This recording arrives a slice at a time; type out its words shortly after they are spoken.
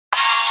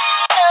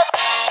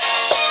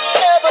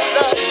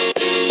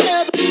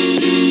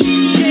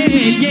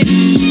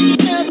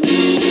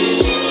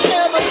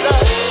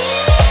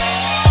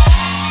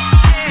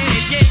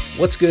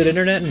What's good,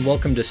 Internet, and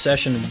welcome to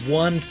session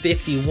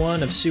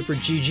 151 of Super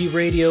GG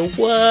Radio.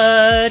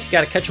 What?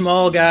 Gotta catch 'em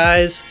all,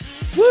 guys.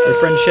 Our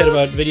friend chat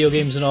about video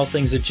games and all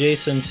things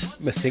adjacent.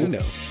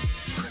 Masigno.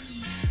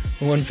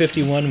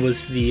 151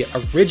 was the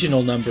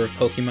original number of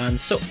Pokemon,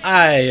 so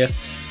I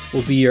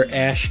will be your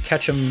Ash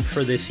Ketchum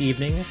for this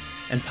evening,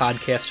 and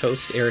podcast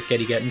host Eric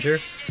Getty Gettinger.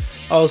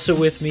 Also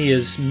with me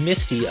is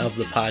Misty of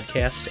the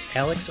podcast,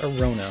 Alex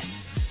Arona.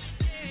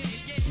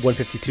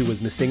 152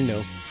 was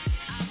Masigno.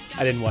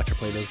 I didn't watch her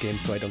play those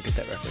games, so I don't get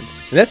that reference.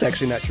 And that's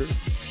actually not true.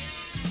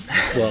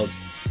 Well,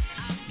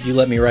 you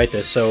let me write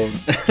this, so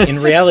in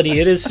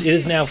reality, it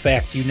is now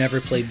fact. You never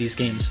played these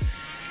games.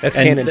 That's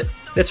canon.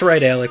 That's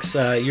right, Alex.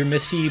 You're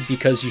Misty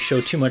because you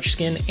show too much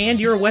skin, and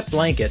you're a wet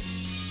blanket.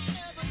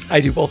 I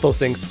do both those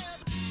things.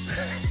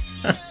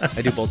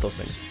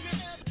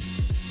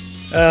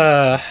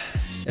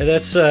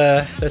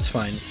 That's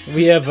fine.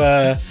 We have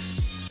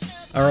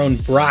our own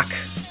Brock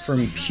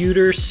from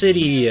Pewter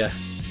City,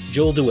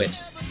 Joel DeWitt.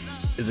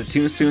 Is it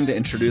too soon to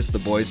introduce the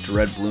boys to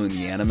Red Blue in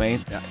the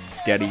anime?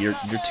 Daddy, you're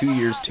 2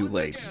 years too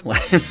late.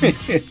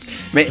 It's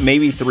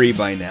maybe 3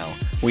 by now.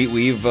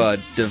 We've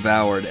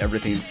devoured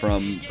everything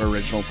from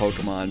original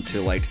Pokemon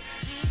to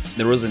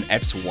there was an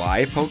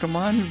XY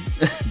Pokemon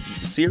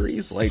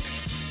series. You're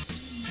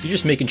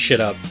just making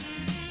shit up.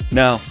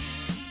 No,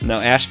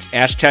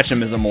 Ash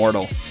Ketchum is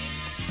immortal.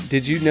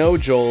 Did you know,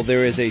 Joel,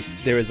 there is a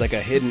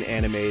hidden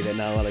anime that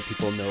not a lot of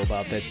people know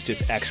about that's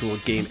just actual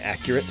game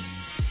accurate?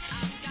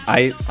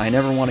 I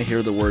never want to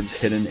hear the words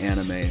hidden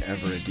anime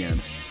ever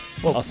again.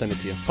 Well, I'll send it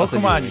to you.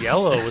 Pokemon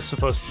Yellow was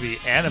supposed to be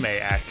anime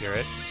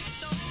accurate.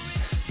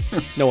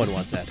 No one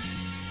wants that.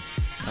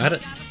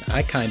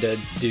 I kind of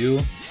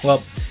do.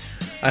 Well,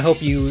 I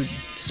hope you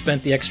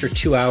spent the extra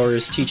 2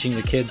 hours teaching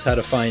the kids how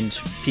to find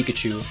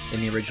Pikachu in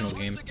the original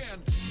game.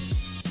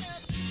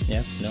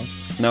 Yeah? No?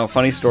 No,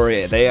 funny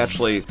story.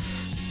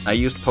 I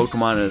used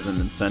Pokemon as an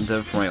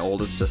incentive for my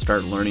oldest to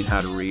start learning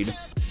how to read.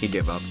 He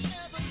gave up.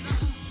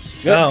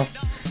 Oh.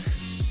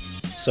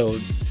 So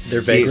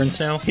they're vagrants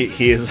now?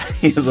 He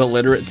is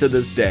illiterate to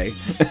this day.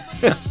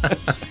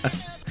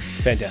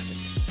 Fantastic.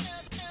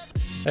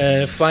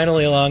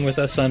 Finally, along with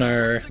us on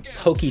our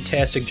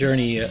Poketastic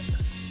journey,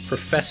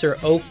 Professor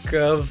Oak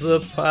of the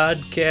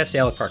podcast,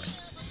 Alec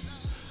Parks.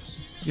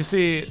 You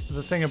see,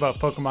 the thing about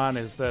Pokemon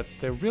is that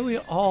they're really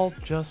all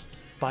just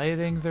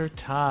biding their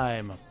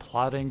time,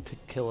 plotting to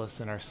kill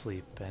us in our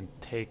sleep and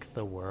take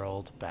the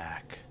world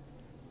back.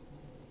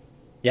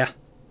 Yeah.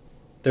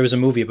 There was a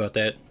movie about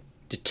that.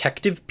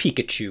 Detective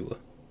Pikachu.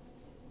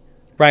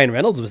 Ryan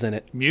Reynolds was in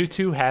it.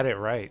 Mewtwo had it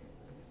right.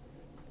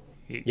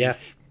 He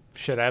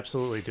should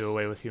absolutely do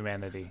away with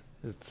humanity.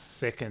 It's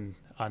sick and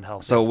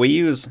unhealthy. So we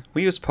use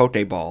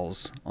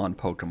Pokeballs on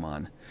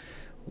Pokemon.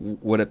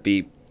 Would it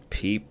be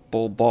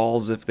people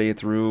balls if they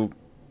threw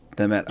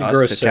them at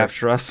us to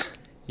capture us?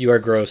 You are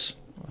gross.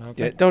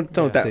 Yeah, don't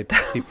say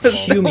people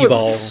balls. Humy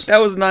balls. That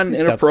was not an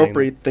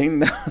inappropriate thing.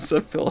 That was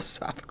a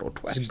philosophical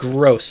question. It's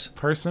gross.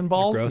 Person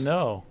balls? Gross.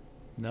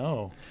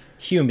 No.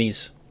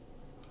 Humies.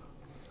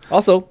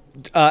 Also,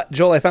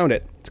 Joel, I found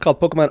it. It's called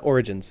Pokemon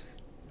Origins.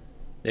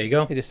 There you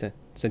go. I just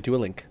sent you a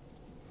link.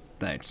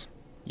 Thanks.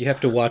 You have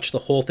to watch the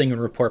whole thing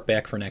and report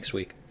back for next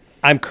week.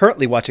 I'm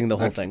currently watching the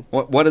whole thing.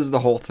 What is the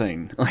whole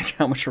thing?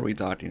 How much are we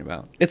talking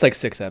about? It's 6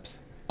 eps.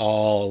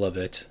 All of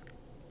it.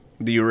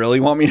 Do you really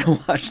want me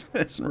to watch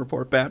this and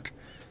report back?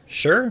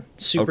 Sure.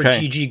 Super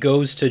Okay. GG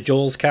goes to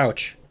Joel's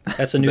couch.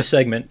 That's a new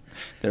segment.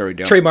 There we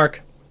go.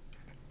 Trademark.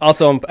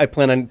 Also, I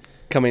plan on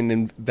coming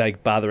and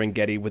bothering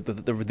Getty with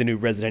the new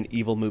Resident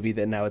Evil movie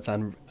that now it's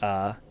on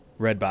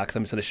Redbox.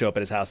 I'm just going to show up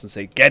at his house and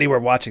say, Getty, we're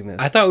watching this.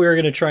 I thought we were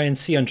going to try and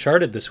see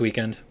Uncharted this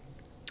weekend.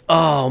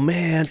 Oh,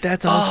 man,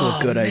 that's also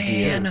a good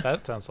idea.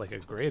 That sounds like a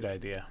great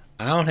idea.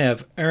 I don't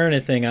have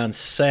anything on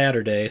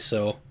Saturday,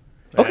 so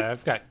Okay.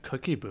 I've got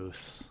cookie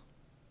booths.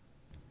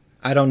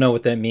 I don't know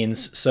what that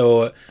means.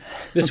 So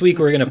this week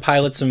we're going to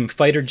pilot some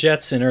fighter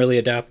jets and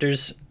early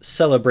adopters,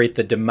 celebrate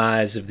the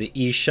demise of the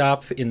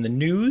eShop in the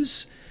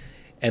news,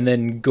 and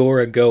then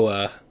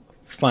Gorogoa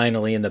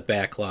finally in the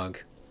backlog.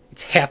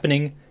 It's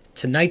happening.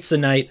 Tonight's the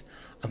night.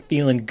 I'm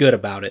feeling good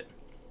about it.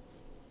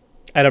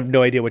 I have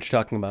no idea what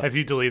you're talking about. Have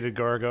you deleted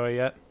Gorogoa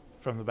yet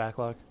from the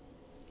backlog?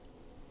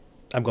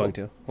 I'm going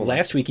to.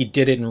 Last week he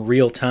did it in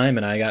real time,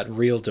 and I got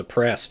real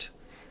depressed.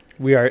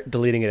 We are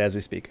deleting it as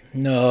we speak.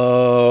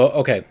 No.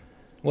 Okay.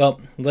 Well,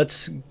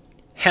 let's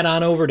head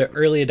on over to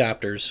Early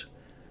Adopters,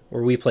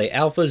 where we play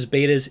alphas,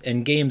 betas,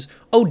 and games.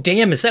 Oh,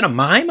 damn, is that a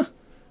mime?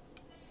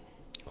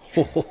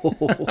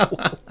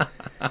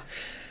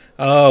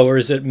 Oh, or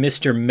is it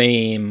Mr.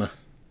 Mame?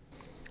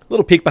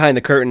 Little peek behind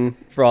the curtain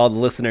for all the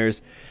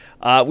listeners.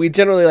 We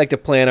generally like to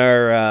plan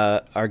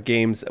our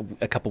games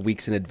a couple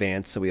weeks in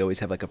advance, so we always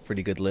have a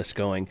pretty good list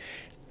going.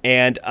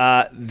 And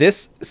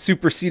this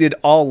superseded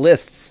all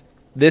lists.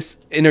 This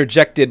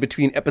interjected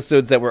between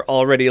episodes that were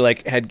already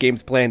had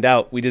games planned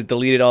out. We just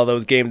deleted all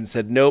those games and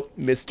said, nope,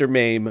 Mr.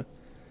 Mame.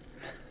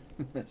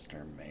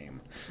 Mr. Mame.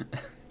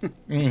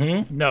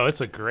 Mm-hmm. No, it's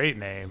a great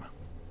name.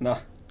 No.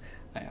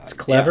 It's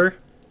clever.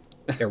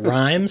 Yeah. It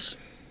rhymes.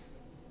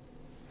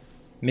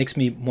 Makes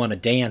me want to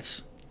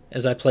dance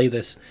as I play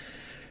this.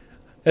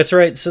 That's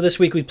right, so this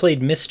week we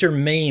played Mr.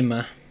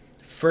 Mame.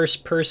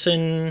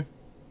 First-person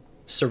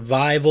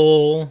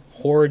survival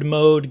horde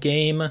mode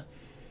game.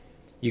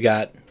 You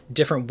got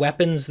different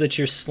weapons that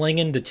you're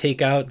slinging to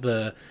take out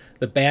the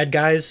bad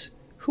guys,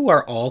 who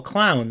are all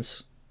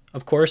clowns.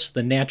 Of course,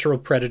 the natural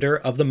predator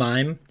of the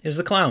mime is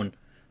the clown.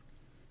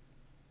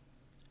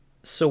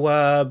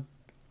 So,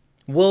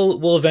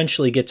 we'll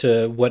eventually get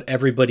to what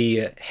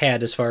everybody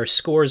had as far as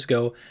scores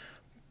go.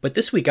 But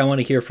this week I want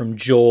to hear from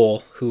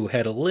Joel, who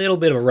had a little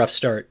bit of a rough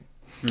start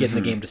getting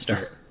the game to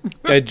start.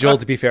 Joel,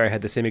 to be fair, I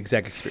had the same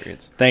exact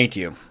experience. Thank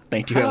you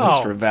at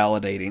least for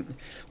validating.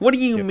 What do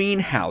you mean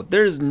how?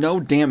 There's no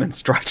damn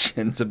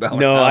instructions about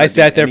No, how I to do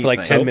sat there for like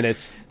anything. 10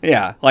 minutes.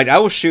 Yeah, like I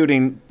was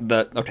shooting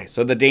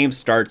so the game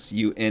starts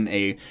you in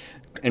a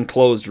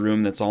enclosed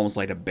room that's almost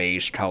like a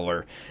beige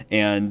color,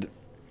 and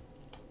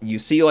you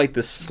see like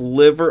the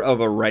sliver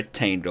of a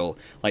rectangle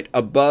like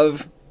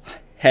above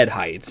head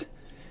height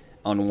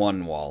on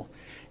one wall.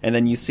 And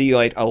then you see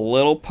like a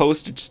little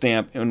postage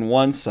stamp on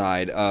one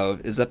side of,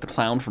 is that the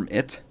clown from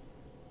It?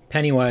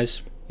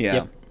 Pennywise. Yeah.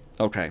 Yep.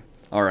 Okay.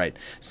 All right.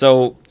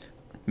 So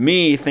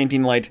me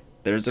thinking like,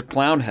 there's a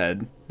clown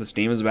head. This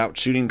game is about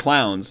shooting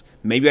clowns.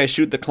 Maybe I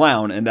shoot the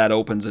clown and that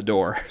opens a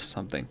door or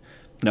something.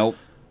 Nope.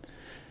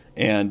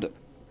 And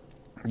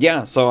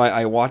yeah, so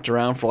I walked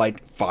around for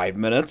like 5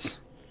 minutes.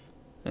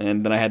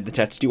 And then I had to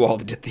text you all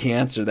to get the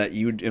answer that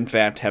you'd in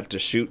fact have to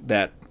shoot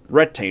that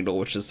rectangle,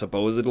 which is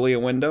supposedly a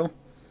window.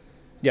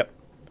 Yep.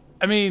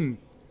 I mean,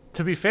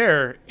 to be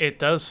fair, it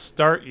does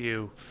start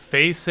you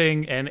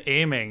facing and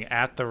aiming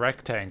at the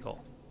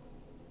rectangle.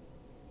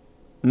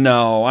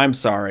 No, I'm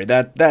sorry.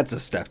 That's a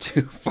step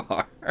too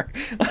far.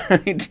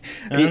 I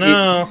don't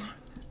know.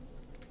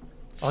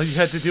 All you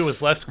had to do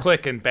was left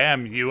click and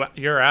bam,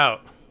 you're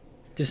out.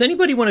 Does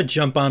anybody want to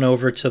jump on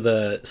over to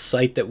the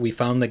site that we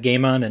found the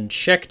game on and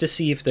check to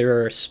see if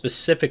there are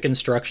specific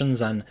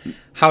instructions on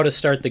how to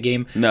start the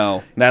game?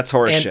 No, that's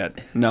horse And-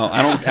 shit. No,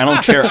 I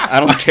don't care. I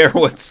don't care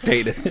what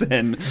state it's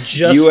in.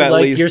 Just You at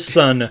like least- your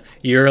son,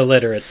 you're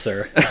illiterate,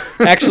 sir.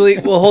 Actually,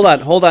 well, hold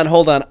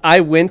on.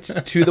 I went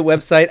to the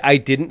website. I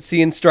didn't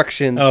see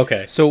instructions.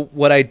 Okay. So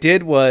what I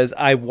did was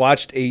I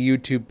watched a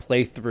YouTube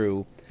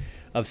playthrough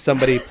of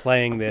somebody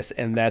playing this,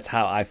 and that's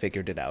how I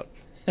figured it out.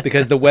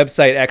 Because the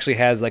website actually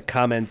has like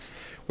comments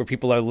where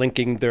people are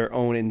linking their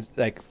own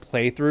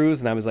playthroughs,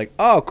 and I was like,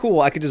 "Oh,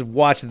 cool! I could just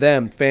watch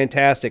them.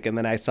 Fantastic!" And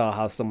then I saw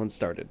how someone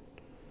started.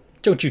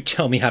 Don't you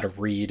tell me how to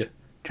read.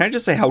 Can I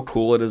just say how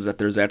cool it is that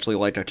there's actually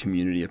like a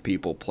community of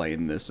people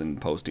playing this and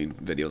posting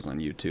videos on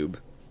YouTube?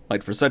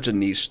 Like for such a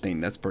niche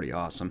thing, that's pretty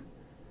awesome.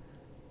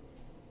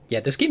 Yeah,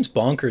 this game's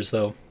bonkers,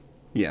 though.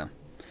 Yeah.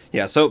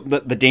 Yeah, so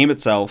the game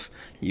itself,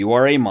 you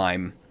are a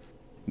mime.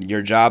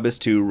 Your job is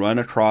to run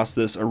across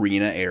this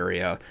arena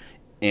area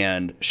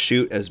and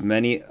shoot as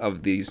many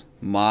of these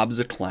mobs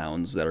of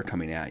clowns that are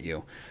coming at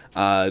you.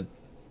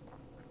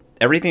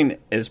 Everything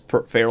is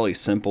fairly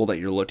simple that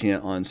you're looking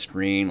at on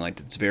screen. Like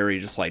it's very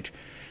just like,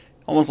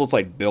 almost looks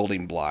like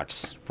building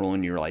blocks from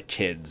when you were like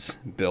kids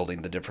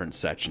building the different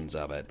sections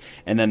of it.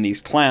 And then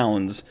these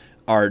clowns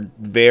are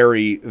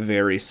very,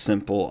 very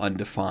simple,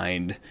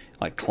 undefined,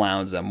 like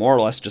clowns that more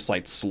or less just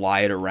like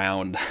slide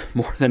around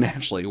more than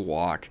actually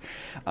walk.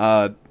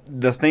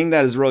 The thing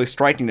that is really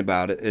striking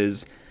about it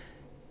is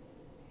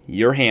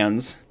your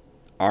hands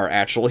are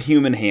actual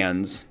human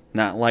hands,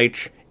 not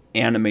like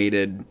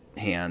animated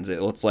hands.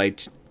 It looks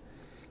like,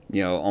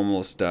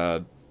 almost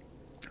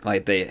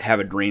like they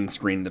have a green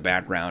screen in the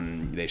background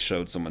and they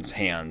showed someone's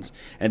hands.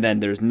 And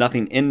then there's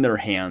nothing in their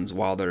hands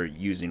while they're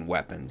using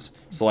weapons.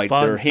 So like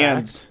Fun their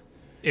hands... fact,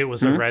 it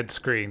was a red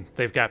screen.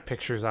 They've got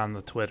pictures on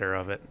the Twitter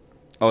of it.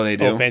 Oh, they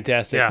do? Oh,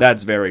 fantastic! Yeah.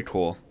 That's very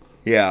cool.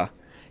 Yeah.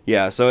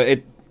 Yeah, so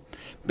it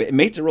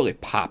makes it really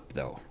pop,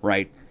 though,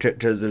 right?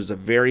 Because there's a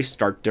very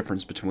stark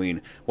difference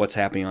between what's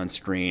happening on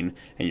screen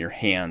and your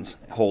hands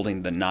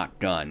holding the not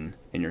gun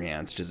in your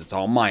hands, because it's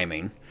all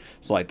miming.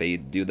 So, like, they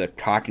do the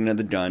cocking of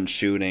the gun,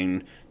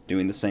 shooting,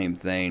 doing the same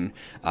thing.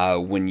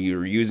 When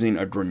you're using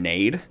a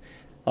grenade,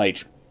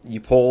 like, you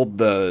pull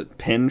the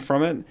pin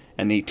from it,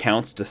 and he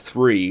counts to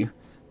 3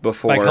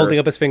 before... Like holding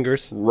up his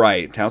fingers.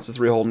 Right, counts to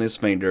 3 holding his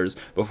fingers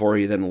before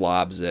he then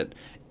lobs it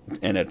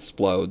and it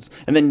explodes.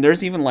 And then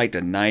there's even like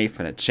a knife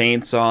and a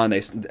chainsaw,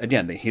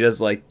 and he does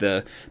like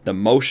the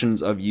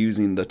motions of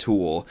using the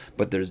tool,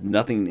 but there's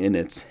nothing in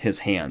his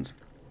hands,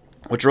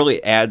 which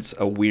really adds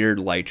a weird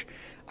like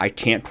I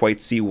can't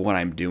quite see what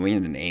I'm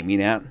doing and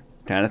aiming at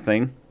kind of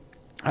thing.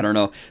 I don't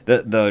know.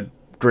 The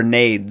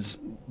grenades,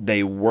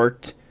 they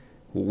worked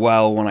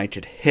well when I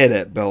could hit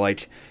it, but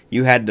like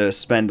you had to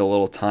spend a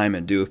little time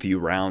and do a few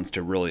rounds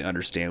to really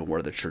understand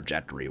where the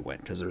trajectory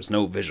went, because there's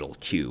no visual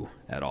cue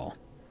at all.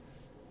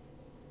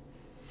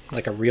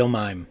 Like a real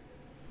mime.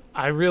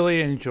 I really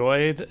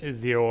enjoyed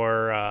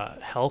your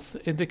health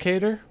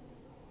indicator.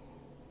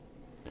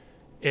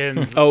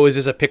 Oh, is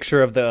this a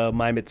picture of the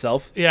mime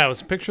itself? Yeah, it was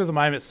a picture of the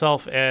mime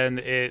itself, and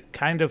it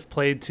kind of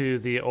played to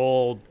the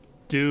old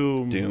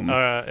Doom.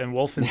 And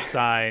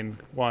Wolfenstein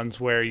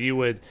ones where you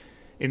would,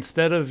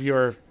 instead of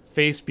your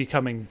face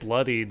becoming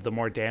bloodied, the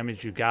more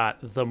damage you got,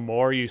 the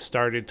more you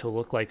started to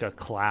look like a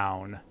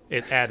clown.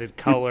 It added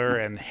color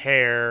and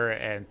hair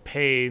and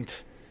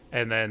paint,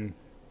 and then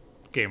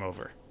game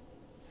over.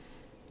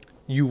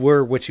 You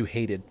were what you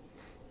hated.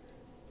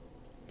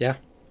 Yeah.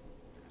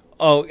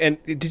 Oh, and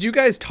did you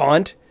guys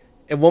taunt?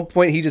 At one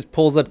point, he just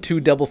pulls up two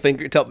double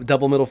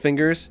middle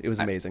fingers. It was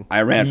amazing.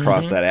 I ran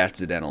across that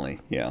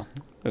accidentally. Yeah,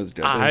 it was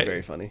dope. It was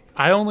very funny.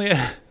 I only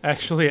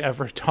actually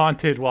ever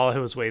taunted while I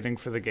was waiting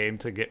for the game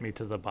to get me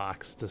to the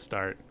box to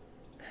start.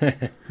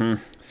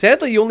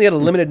 Sadly, you only had a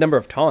limited number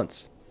of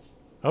taunts.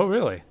 Oh,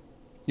 really?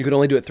 You could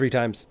only do it 3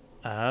 times.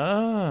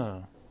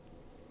 Oh.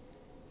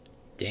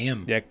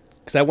 Damn. Yeah,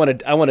 because I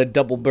wanted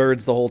double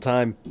birds the whole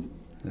time.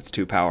 It's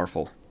too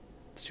powerful.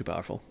 It's too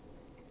powerful.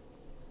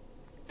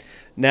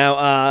 Now,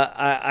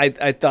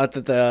 I thought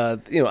that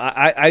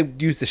I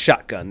used the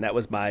shotgun. That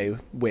was my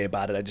way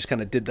about it. I just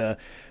kind of did the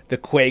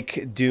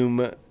Quake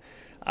Doom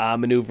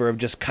maneuver of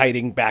just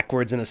kiting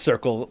backwards in a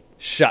circle,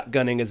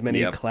 shotgunning as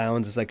many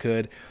clowns as I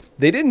could.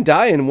 They didn't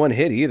die in one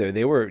hit either.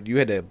 You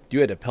had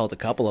to pelt a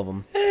couple of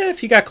them.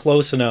 If you got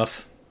close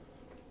enough.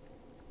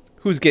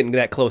 Who's getting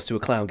that close to a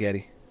clown,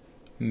 Getty?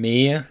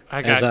 Me,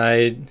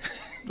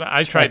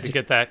 I tried to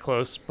get that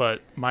close,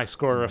 but my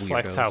score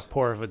reflects Weirdos. how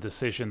poor of a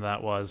decision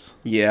that was.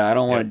 Yeah, I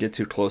don't want to get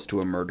too close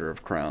to a murder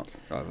of clowns,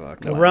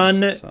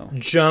 run, so.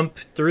 jump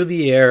through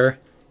the air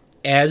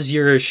as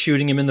you're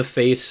shooting him in the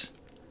face.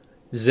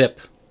 Zip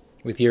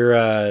with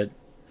your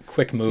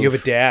quick move. You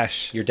have a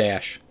dash. Your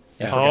dash.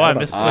 Yeah. I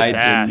missed the I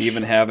dash. didn't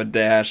even have a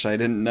dash. I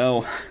didn't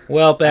know.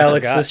 Well,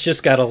 Alex, forgot. this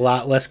just got a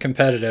lot less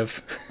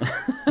competitive.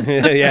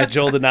 Yeah,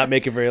 Joel did not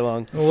make it very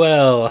long.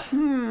 Well,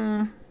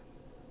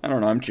 I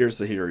don't know. I'm curious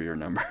to hear your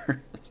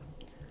number.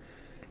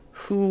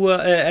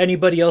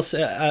 anybody else?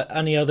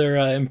 Any other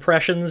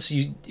impressions?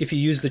 If you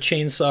use the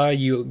chainsaw,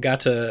 you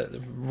got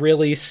to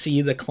really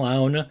see the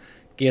clown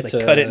get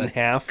Like cut it in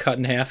half. Cut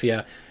in half,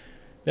 yeah.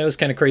 That was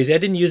kind of crazy. I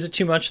didn't use it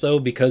too much though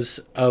because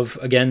of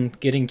again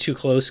getting too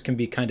close can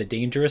be kind of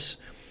dangerous,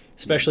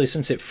 especially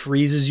since it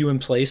freezes you in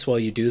place while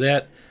you do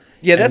that.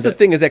 Yeah, that's And the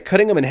thing is that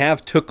cutting them in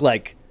half took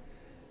like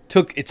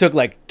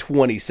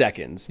 20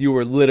 seconds. You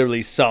were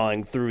literally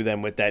sawing through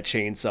them with that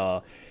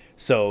chainsaw.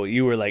 So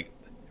you were like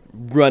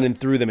running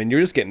through them and you're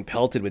just getting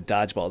pelted with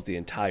dodgeballs the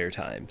entire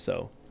time.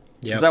 So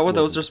Yep. Is that what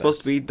those wasn't are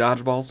supposed to be?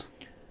 Dodgeballs?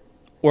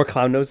 or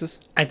clown noses.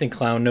 I think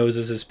clown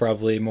noses is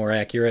probably more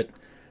accurate.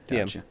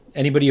 Gotcha.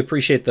 Anybody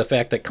appreciate the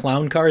fact that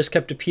clown cars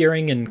kept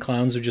appearing and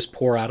clowns would just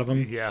pour out of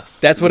them? Yes.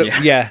 That's what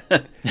there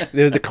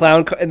was the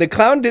clown car, and the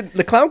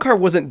clown car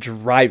wasn't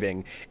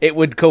driving. It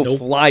would go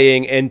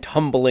flying and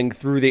tumbling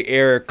through the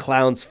air,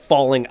 clowns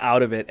falling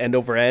out of it end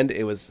over end.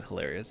 It was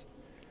hilarious.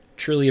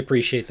 Truly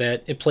appreciate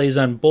that. It plays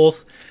on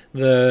both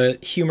the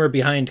humor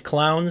behind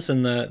clowns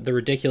and the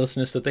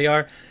ridiculousness that they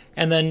are,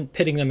 and then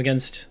pitting them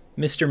against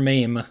Mr.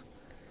 Mame.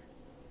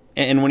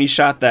 And when he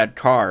shot that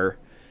car,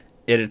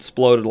 it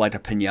exploded like a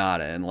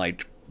piñata, and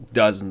like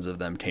dozens of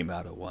them came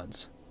out at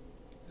once.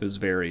 It was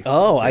very.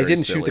 Oh, I very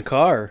didn't silly. shoot the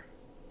car.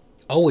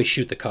 Always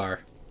shoot the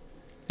car.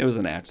 It was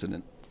an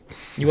accident.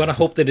 You want to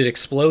hope that it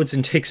explodes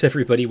and takes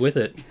everybody with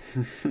it.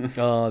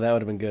 Oh, that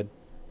would have been good.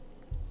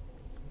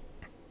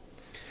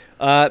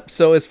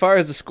 So as far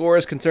as the score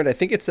is concerned, I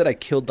think it said I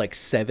killed like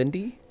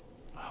 70,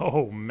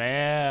 Oh,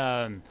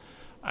 man.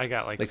 I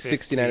got like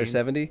 69 or 15.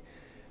 70.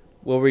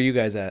 What were you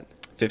guys at?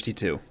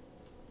 52.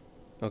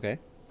 Okay.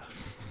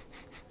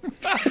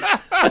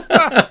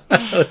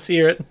 Let's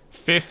hear it.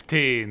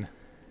 15.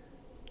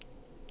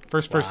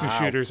 First-person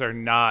shooters are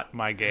not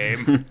my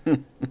game.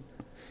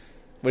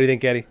 What do you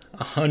think, Eddie?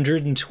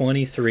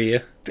 123.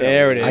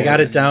 There it is. I got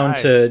it down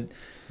Nice. to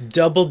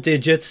double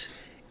digits,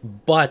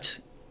 but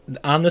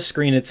on the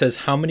screen it says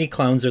how many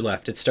clowns are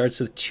left. It starts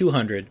with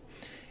 200,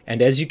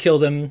 and as you kill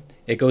them,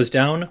 it goes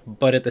down,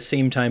 but at the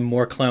same time,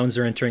 more clowns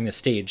are entering the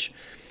stage.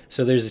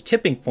 So there's a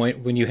tipping point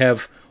when you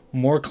have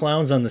more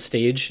clowns on the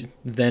stage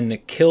than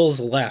kills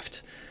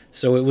left.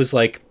 So it was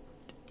like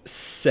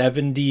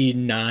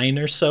 79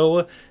 or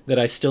so that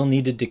I still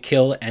needed to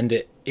kill,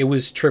 and it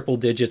was triple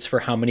digits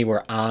for how many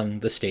were on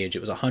the stage. It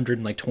was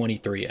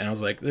 123, and I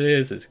was like,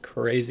 this is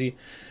crazy.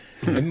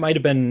 It might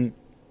have been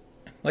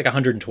like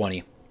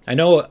 120. I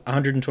know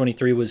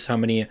 123 was how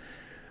many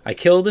I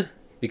killed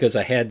because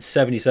I had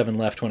 77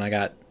 left when I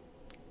got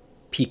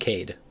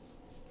PK'd.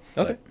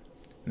 Okay.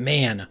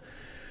 Man,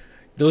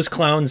 those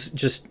clowns,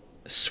 just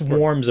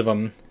swarms of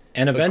them.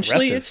 And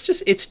eventually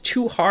Aggressive. it's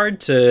too hard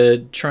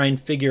to try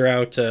and figure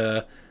out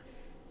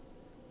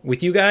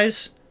with you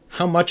guys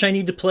how much I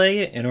need to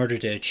play in order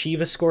to achieve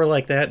a score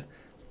like that.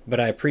 But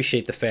I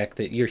appreciate the fact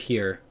that you're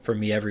here for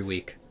me every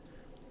week.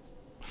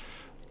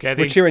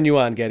 Getty, We're cheering you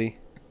on, Getty.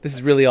 This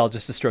is really all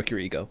just to stroke your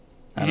ego.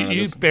 I don't know,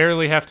 you this-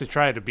 barely have to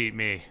try to beat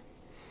me.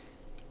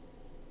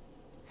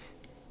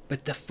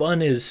 But the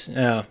fun is,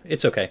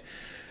 it's okay.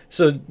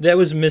 So that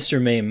was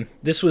Mr. Mame.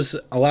 This was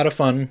a lot of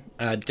fun.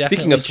 Definitely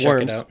Speaking of check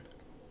swarms. it out.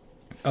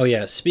 Oh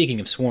yeah, speaking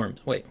of swarms.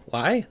 Wait,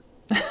 why?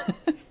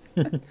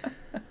 It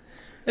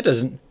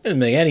doesn't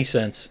make any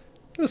sense.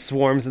 There was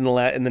swarms in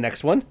the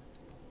next one.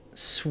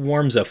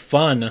 Swarms of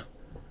Fun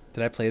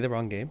Did I play the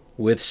wrong game?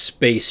 with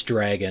Space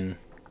Dragon.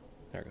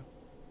 There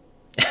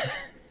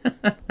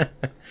we go.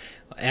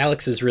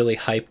 Alex is really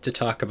hyped to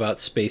talk about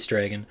Space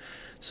Dragon,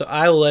 so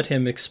I will let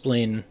him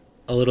explain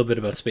a little bit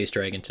about Space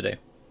Dragon today.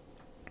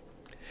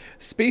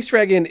 Space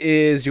Dragon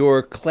is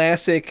your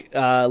classic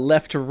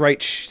left to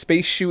right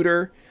space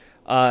shooter,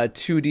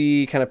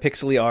 2D kind of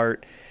pixely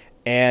art,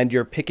 and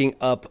you're picking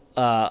up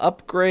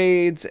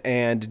upgrades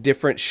and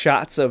different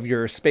shots of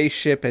your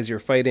spaceship as you're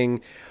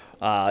fighting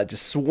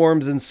just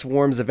swarms and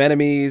swarms of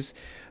enemies,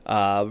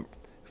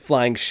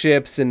 flying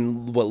ships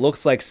and what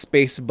looks like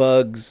space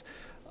bugs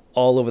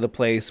all over the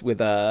place with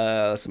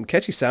some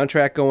catchy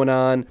soundtrack going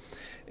on.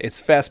 It's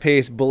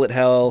fast-paced, bullet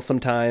hell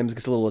sometimes,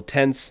 gets a little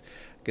tense,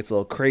 gets a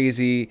little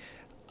crazy.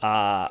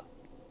 I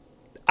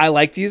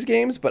like these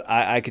games, but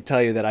I could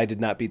tell you that I did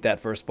not beat that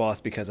first boss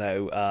because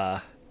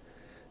I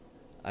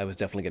was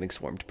definitely getting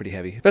swarmed pretty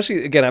heavy.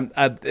 Especially, again,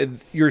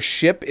 your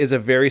ship is a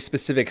very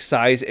specific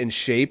size and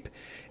shape,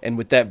 and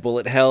with that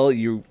bullet hell,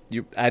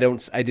 I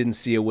didn't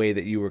see a way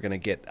that you were going to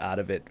get out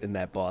of it in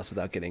that boss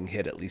without getting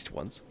hit at least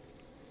once.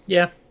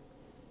 Yeah.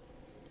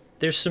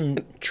 There's some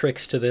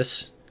tricks to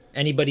this.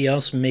 Anybody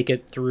else make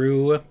it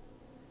through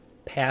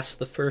past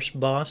the first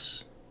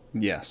boss?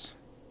 Yes.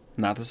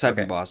 Not the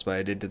second Okay. boss, but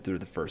I did get through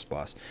the first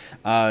boss.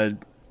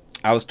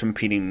 I was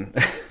competing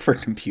for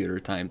computer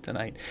time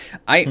tonight.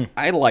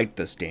 I liked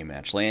this game,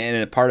 actually,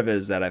 and a part of it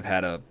is that I've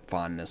had a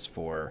fondness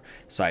for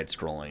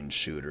side-scrolling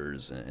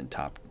shooters and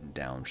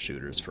top-down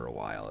shooters for a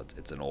while.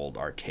 It's an old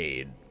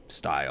arcade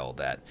style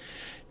that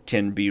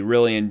can be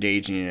really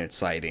engaging and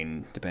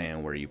exciting depending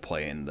on where you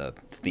play and the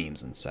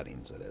themes and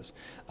settings it is.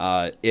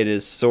 It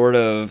is sort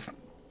of,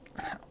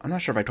 I'm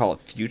not sure if I call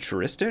it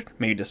futuristic,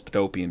 maybe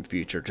dystopian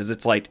future, because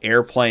it's like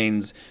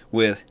airplanes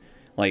with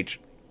like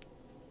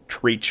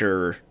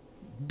creature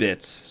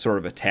bits sort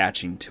of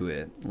attaching to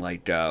it,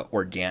 like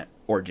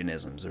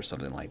organisms or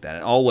something like that.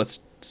 It all looks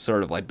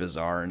sort of like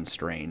bizarre and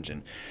strange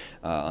and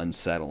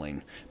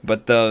unsettling.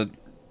 But the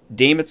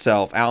game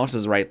itself, Alex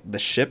is right, the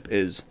ship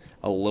is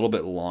a little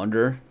bit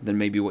longer than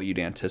maybe what you'd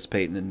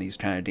anticipate in these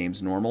kind of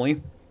games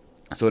normally.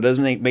 So it does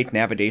make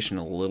navigation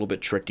a little bit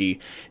tricky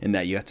in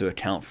that you have to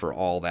account for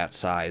all that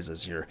size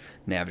as you're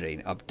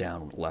navigating up,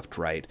 down, left,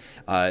 right.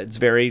 It's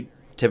very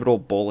typical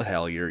bullet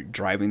hell. You're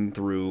driving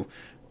through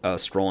a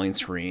scrolling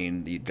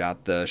screen. You've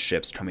got the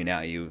ships coming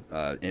at you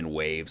in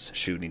waves,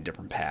 shooting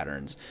different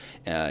patterns.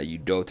 You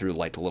go through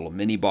like the little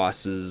mini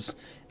bosses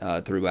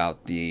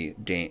throughout the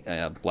game,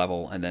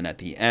 level, and then at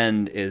the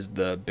end is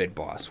the big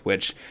boss,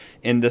 which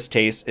in this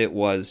case it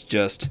was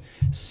just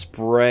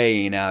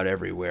spraying out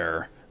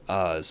everywhere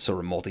sort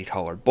of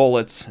multicolored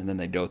bullets, and then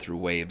they go through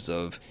waves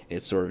of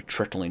it sort of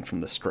trickling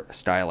from the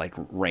sky like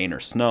rain or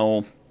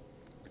snow.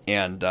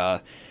 And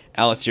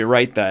Alex, you're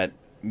right that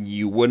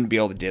you wouldn't be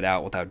able to get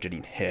out without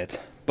getting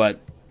hit, but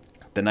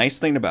the nice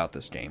thing about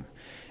this game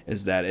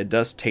is that it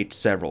does take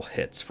several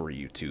hits for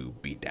you to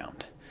beat down.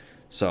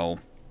 So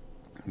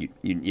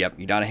you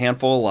got a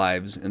handful of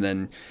lives, and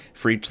then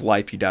for each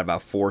life you got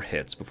about 4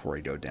 hits before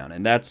you go down.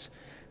 And that's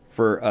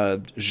for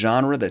a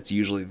genre that's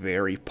usually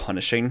very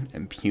punishing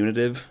and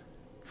punitive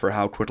for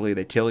how quickly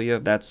they kill you.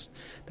 That's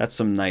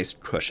some nice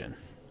cushion.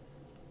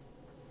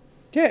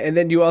 Yeah, and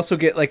then you also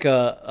get like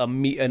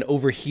an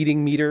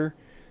overheating meter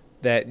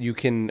that you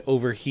can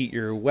overheat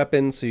your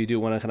weapon, so you do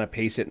want to kind of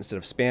pace it instead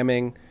of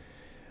spamming.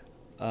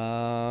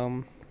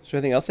 Is there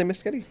anything else I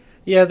missed, Getty?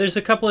 Yeah, there's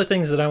a couple of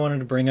things that I wanted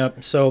to bring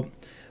up. So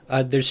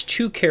there's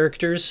 2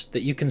 characters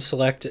that you can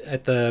select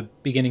at the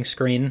beginning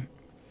screen.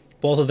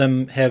 Both of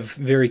them have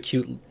very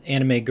cute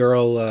anime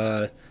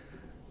girl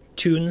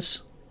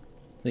tunes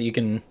that you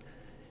can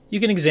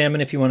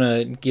examine if you want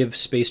to give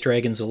Space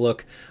Dragons a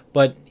look.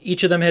 But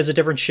each of them has a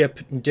different ship,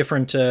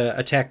 different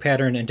attack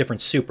pattern, and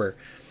different super.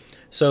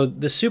 So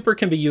the super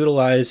can be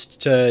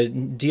utilized to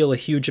deal a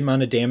huge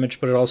amount of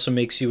damage, but it also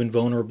makes you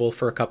invulnerable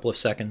for a couple of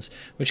seconds,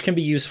 which can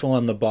be useful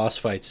on the boss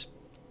fights.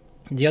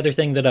 The other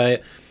thing that I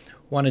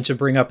wanted to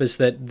bring up is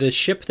that the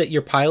ship that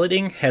you're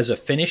piloting has a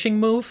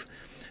finishing move.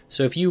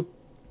 So if you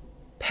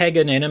peg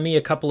an enemy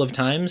a couple of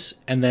times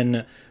and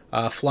then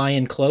fly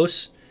in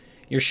close,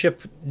 your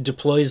ship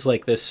deploys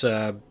like this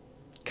kind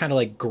of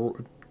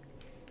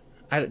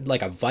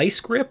like a vice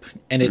grip,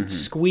 and it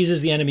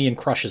squeezes the enemy and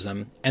crushes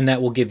them, and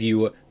that will give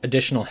you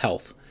additional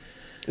health.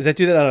 Does that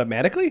do that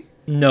automatically?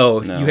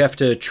 No, you have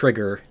to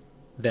trigger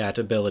that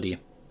ability.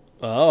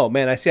 Oh,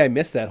 man, I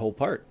missed that whole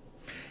part.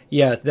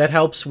 Yeah, that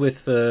helps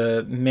with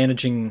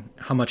managing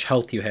how much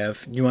health you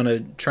have. You want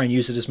to try and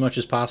use it as much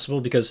as possible,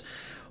 because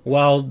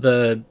while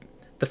the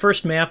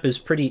first map is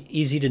pretty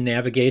easy to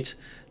navigate,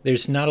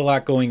 there's not a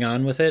lot going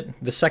on with it.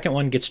 The second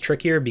one gets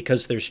trickier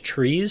because there's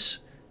trees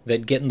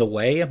that get in the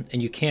way,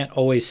 and you can't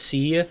always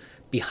see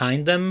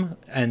behind them,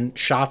 and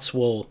shots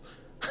will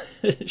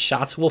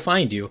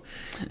find you,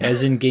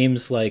 as in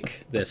games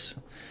like this.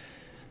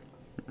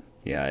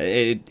 Yeah,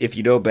 if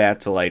you go back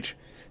to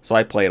so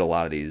I played a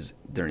lot of these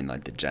during the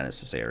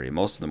Genesis area.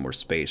 Most of them were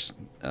space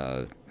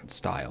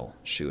style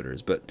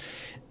shooters, but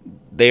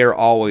they are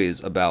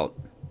always about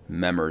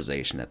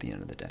memorization at the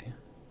end of the day.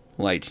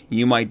 Like,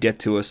 you might get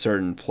to a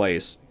certain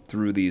place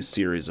through these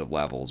series of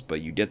levels,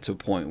 but you get to a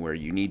point where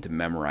you need to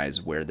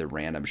memorize where the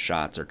random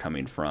shots are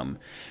coming from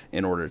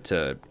in order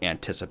to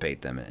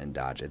anticipate them and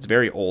dodge it. It's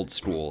very old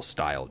school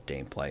style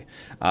gameplay.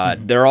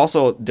 There are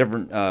also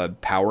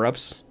different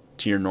power-ups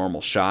to your normal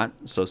shot.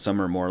 So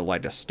some are more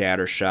like a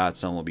scatter shot,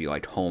 some will be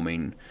like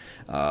homing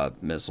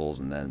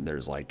missiles, and then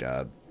there's like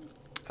a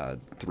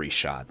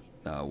 3-shot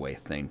way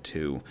thing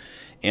too.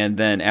 And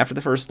then after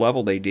the first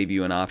level, they gave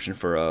you an option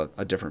for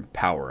a different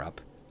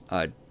power-up.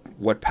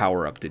 What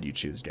power-up did you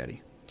choose,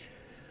 Jetty?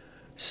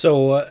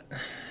 So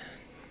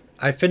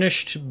I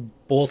finished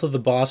both of the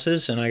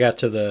bosses, and I got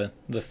to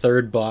the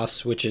third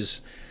boss, which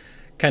is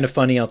kind of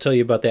funny. I'll tell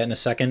you about that in a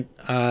second.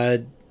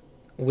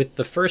 With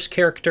the first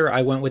character,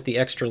 I went with the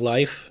extra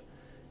life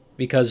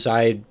because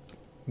I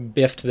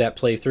biffed that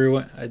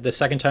playthrough. The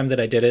second time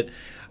that I did it,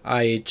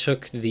 I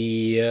took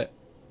the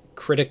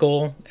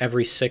critical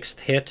every 6th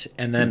hit,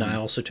 and then I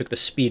also took the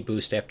speed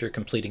boost after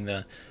completing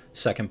the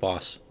second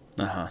boss.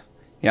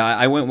 Yeah,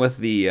 I went with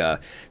the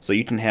so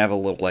you can have a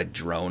little like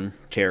drone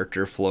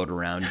character float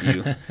around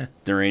you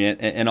during it,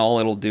 and all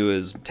it'll do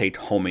is take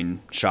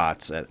homing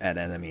shots at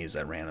enemies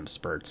at random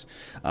spurts,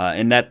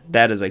 and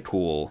that is a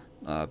cool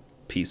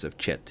piece of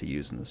kit to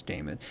use in this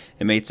game.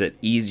 It makes it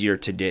easier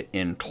to get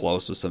in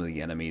close with some of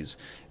the enemies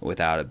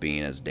without it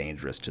being as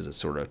dangerous, because it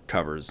sort of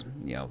covers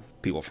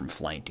people from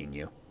flanking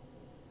you.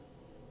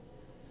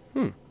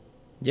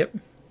 Yep.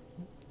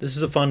 This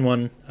is a fun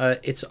one.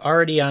 It's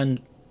already on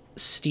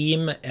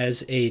Steam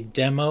as a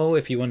demo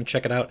if you want to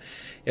check it out.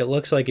 It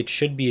looks like it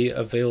should be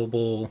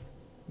available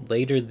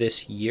later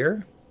this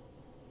year.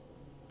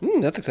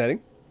 That's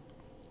exciting.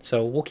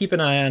 So we'll keep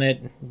an eye on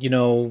it.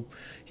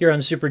 Here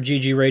on Super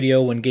GG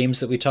Radio, when games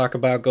that we talk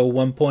about go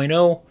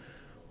 1.0,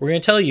 we're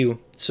going to tell you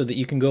so that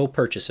you can go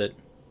purchase it.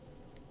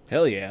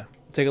 Hell yeah.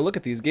 Take a look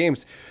at these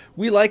games.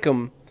 We like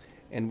them,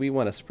 and we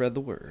want to spread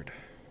the word.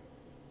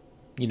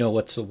 You know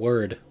what's the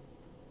word?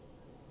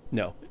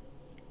 No.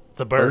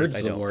 The bird.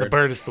 Bird's the word. The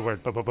bird is the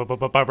word. Bird.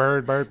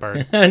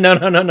 No.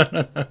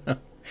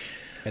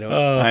 I don't.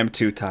 I'm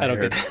too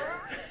tired.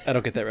 I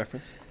don't get that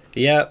reference.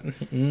 Yeah.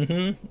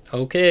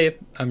 Okay.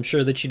 I'm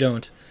sure that you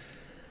don't.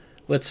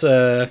 Let's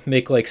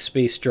make like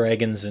space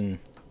dragons and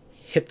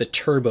hit the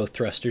turbo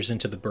thrusters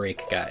into the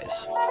brake,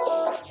 guys.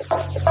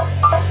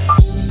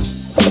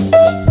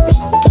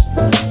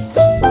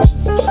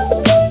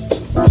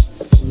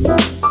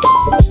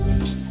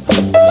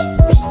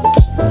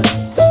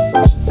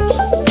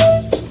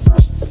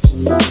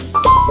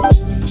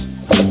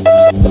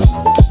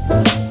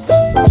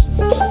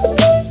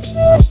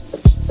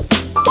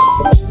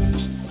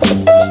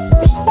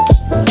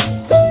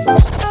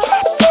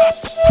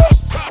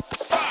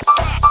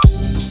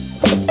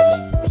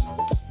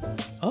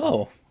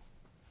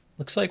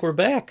 Looks like we're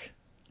back.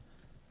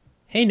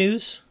 Hey,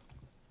 News.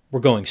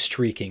 We're going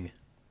streaking.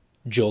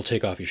 Joel,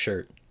 take off your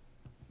shirt.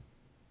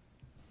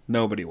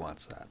 Nobody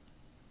wants that.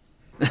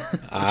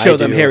 Show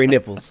them hairy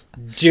nipples.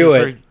 Do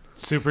it.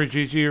 Super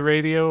GG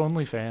Radio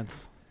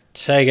OnlyFans.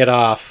 Take it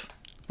off.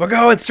 We're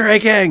going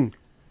streaking.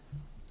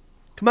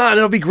 Come on,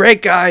 it'll be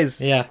great,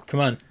 guys. Yeah, come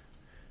on.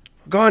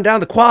 We're going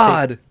down the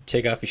quad.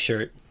 Take off your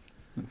shirt.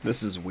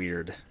 This is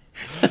weird.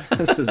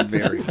 This is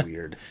very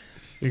weird.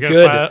 You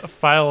gotta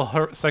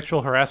file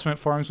sexual harassment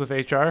forms with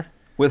HR?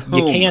 With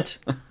whom?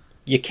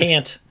 You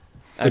can't.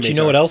 But you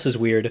know what else is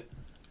weird?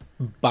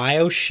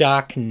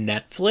 BioShock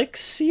Netflix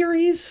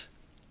series?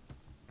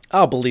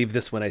 I'll believe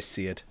this when I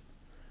see it.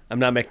 I'm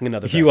not making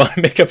another bet. You want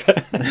to make a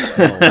bet?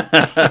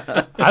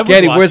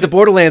 Getty, where's the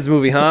Borderlands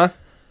movie, huh?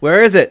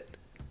 Where is it?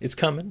 It's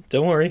coming.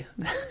 Don't worry.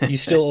 You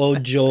still owe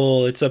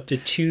Joel. It's up to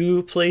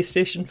 2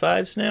 PlayStation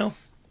 5s now.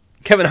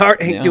 Kevin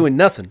Hart ain't doing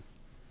nothing.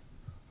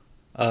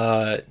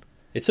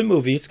 It's a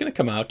movie. It's going to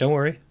come out. Don't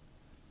worry.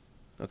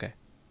 Okay.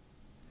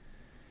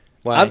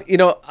 Why?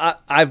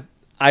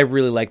 I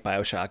really like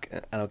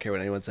BioShock. I don't care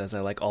what anyone says. I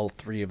like all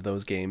 3 of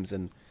those games,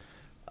 and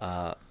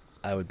I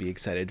would be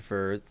excited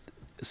for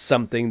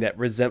something that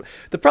resembles.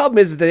 The problem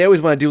is that they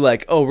always want to do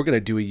like, oh, we're going to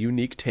do a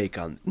unique take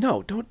on.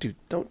 No, don't do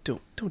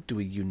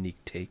a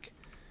unique take.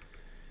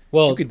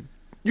 Well,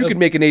 you could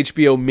make an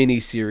HBO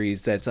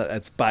miniseries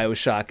that's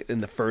BioShock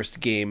in the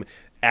first game,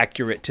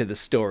 accurate to the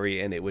story,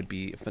 and it would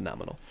be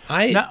phenomenal.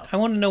 I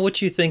want to know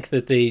what you think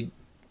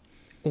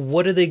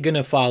what are they going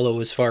to follow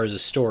as far as a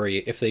story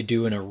if they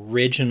do an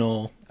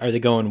original? Are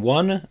they going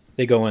 1?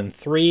 They going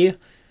 3?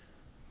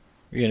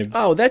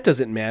 Oh, that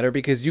doesn't matter,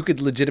 because you could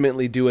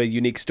legitimately do a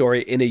unique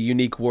story in a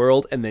unique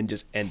world and then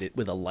just end it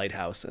with a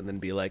lighthouse and then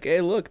be like,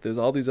 hey, look, there's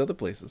all these other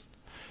places.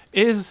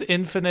 Is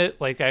Infinite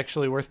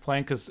actually worth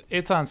playing? Because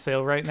it's on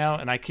sale right now,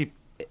 and I keep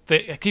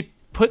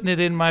putting it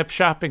in my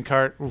shopping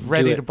cart,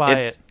 ready to buy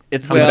it.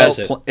 It's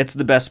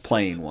the best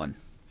playing one.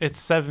 It's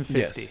 $7.50.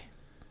 Yes.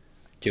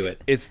 Do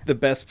it. It's the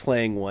best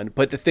playing one.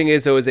 But the thing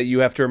is, though, is that you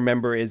have to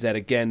remember is that,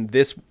 again,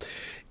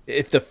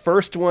 if the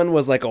first one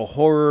was like a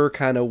horror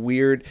kind of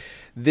weird,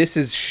 this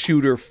is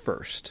shooter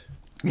first.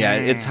 Yeah,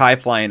 it's high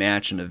flying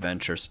action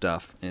adventure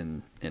stuff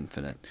in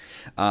Infinite.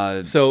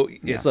 So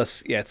it's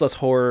less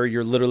horror.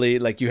 You're literally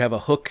like, you have a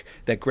hook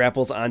that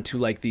grapples onto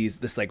like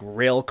this like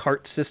rail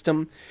cart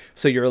system.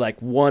 So you're like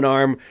one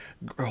arm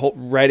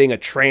riding a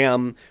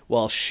tram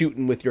while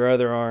shooting with your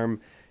other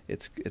arm.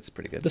 It's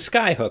pretty good. The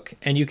Skyhook,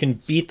 and you can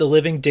beat the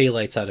living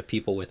daylights out of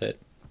people with it.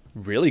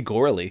 Really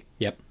gorily.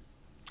 Yep.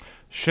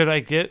 Should I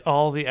get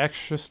all the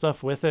extra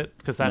stuff with it?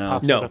 Because that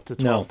pops No. it up to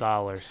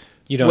 $12.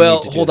 You don't Well,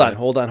 need to do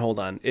hold that.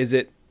 on. Is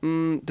it?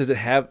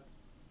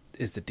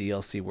 Is the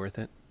DLC worth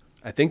it?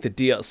 I think the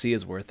DLC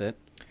is worth it.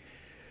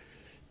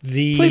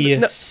 The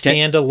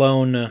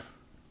standalone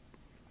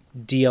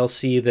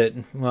DLC that,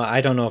 well,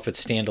 I don't know if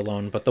it's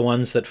standalone, but the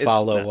ones that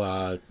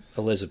follow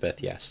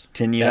Elizabeth, yes.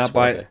 Can you That's not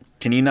buy? worth it.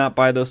 Can you not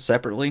buy those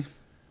separately?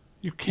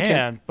 You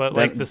can, but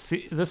like Then-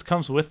 this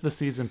comes with the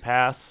season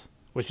pass,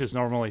 which is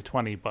normally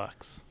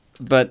 $20.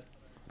 But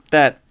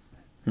that,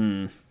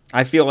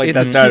 I feel like It's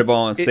that's got to cheap- go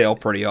on sale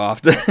pretty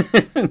often.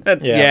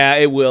 That's Yeah. Yeah,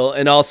 it will.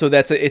 And also,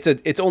 it's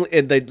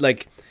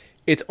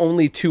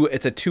only two.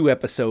 It's a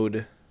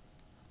 2-episode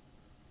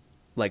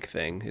like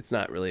thing. It's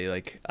not really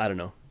like, I don't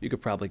know. You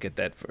could probably get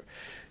that for.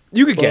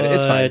 You could get it.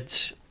 It's fine.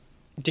 But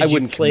did I you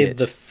wouldn't play commit.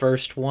 the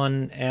first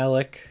one,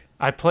 Alec?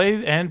 I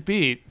played and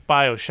beat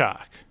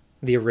BioShock.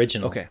 The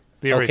original. Okay.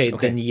 The Okay, original.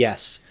 then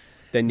yes.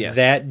 Then yes.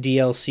 That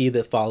DLC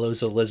that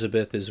follows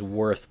Elizabeth is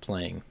worth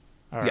playing.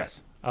 All right.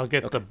 Yes. I'll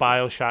get the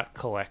BioShock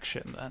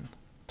collection then.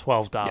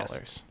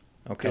 $12.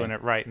 Okay. Doing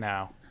it right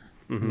now.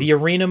 The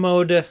arena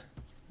mode,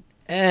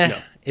 No.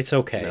 it's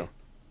okay. No.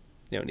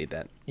 You don't need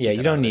that. Yeah, Get you that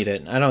out don't of need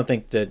it. I don't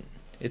think that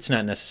it's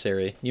not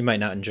necessary. You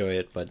might not enjoy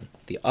it, but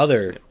the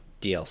other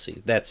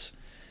DLC, that's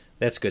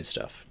good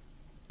stuff.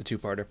 The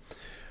 2-parter.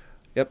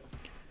 Yep.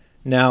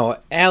 Now,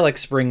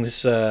 Alex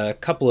brings a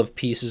couple of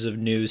pieces of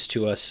news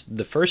to us.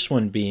 The first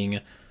one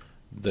being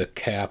the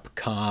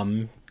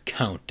Capcom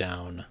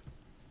countdown.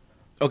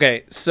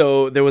 Okay,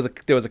 so there was a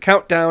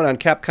countdown on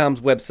Capcom's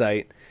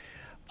website.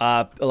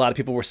 A lot of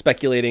people were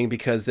speculating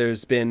because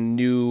there's been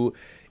new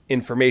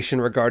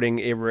information regarding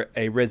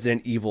a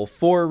Resident Evil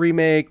 4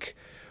 remake.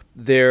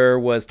 There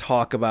was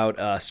talk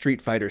about Street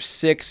Fighter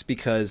 6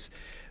 because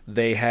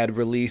they had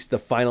released the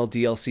final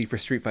DLC for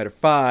Street Fighter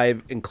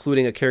 5,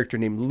 including a character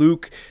named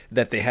Luke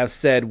that they have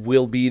said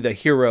will be the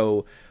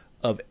hero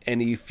of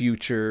any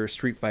future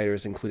Street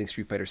Fighters, including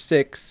Street Fighter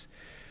 6.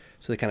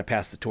 So they kind of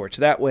passed the torch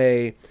that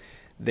way.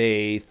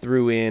 They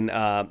threw in,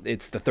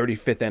 it's the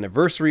 35th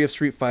anniversary of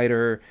Street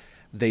Fighter.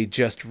 They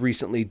just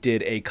recently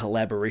did a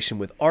collaboration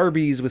with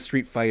Arby's with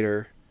Street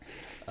Fighter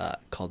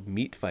called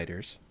Meat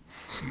Fighters.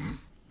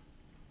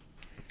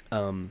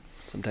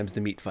 Sometimes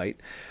the meat fight.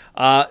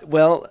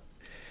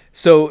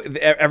 So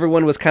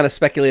everyone was kind of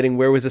speculating,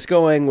 where was this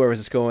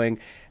going?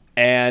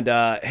 And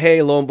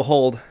hey, lo and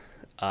behold,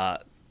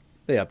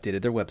 they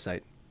updated their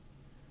website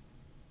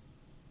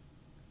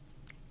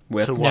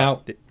with To what?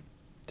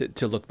 Now,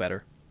 to look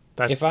better.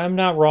 if I'm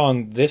not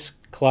wrong, this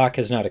clock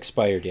has not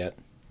expired yet.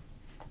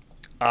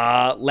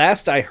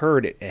 Last I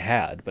heard it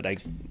had, but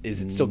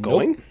is it still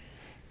going?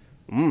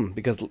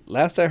 Because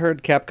last I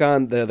heard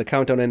Capcom, the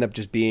countdown ended up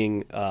just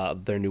being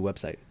their new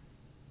website.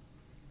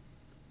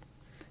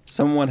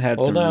 someone had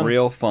Hold some on.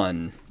 real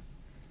fun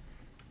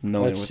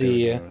knowing Let's what they were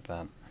see. doing with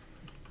that.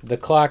 The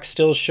clock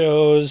still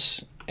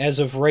shows, as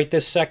of right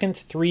this second,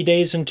 3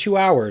 days and 2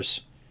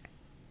 hours.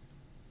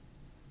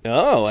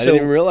 Oh, I So didn't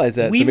even realize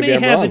that. We so maybe may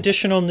I'm have wrong.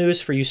 additional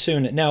news for you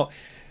soon. Now,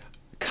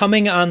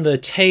 coming on the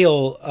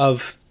tail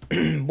of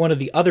one of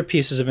the other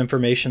pieces of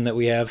information that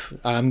we have,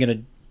 I'm going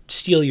to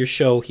steal your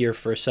show here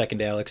for a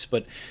second, Alex,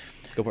 but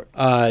Go for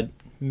it.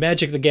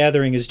 Magic the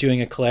Gathering is doing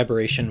a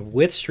collaboration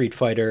with Street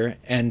Fighter,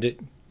 and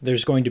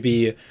there's going to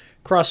be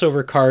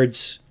crossover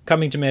cards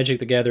coming to Magic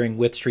the Gathering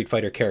with Street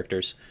Fighter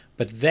characters.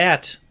 But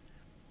that,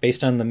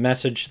 based on the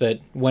message that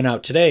went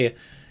out today,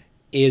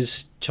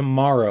 is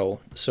tomorrow.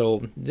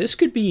 So this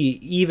could be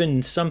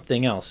even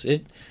something else.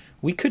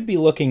 We could be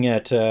looking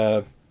at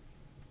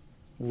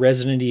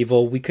Resident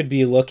Evil. We could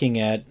be looking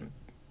at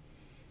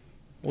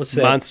what's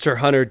that? Monster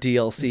Hunter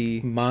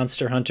DLC.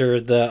 Monster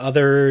Hunter, the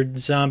other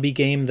zombie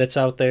game that's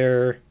out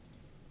there.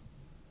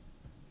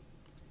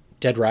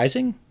 Dead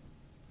Rising?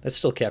 That's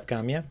still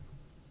Capcom, yeah?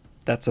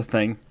 That's a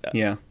thing.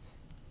 Yeah.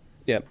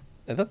 Yeah,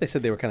 I thought they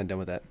said they were kind of done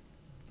with that.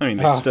 I mean,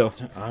 Ah,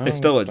 they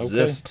still okay.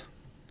 exist.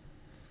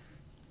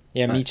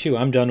 Yeah, me too.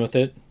 I'm done with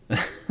it.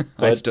 I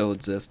But- still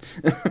exist.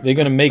 They're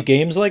going to make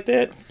games like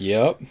that?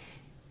 Yep.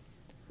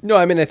 No,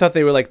 I mean, I thought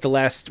they were like the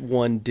last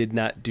one did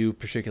not do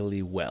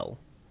particularly well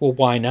Well,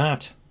 why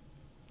not?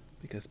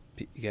 because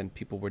again,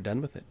 people were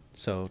done with it.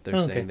 So they're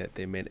Okay. saying that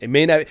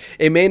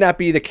it may not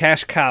be the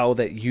cash cow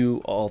that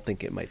you all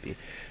think it might be.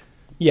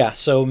 Yeah,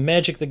 so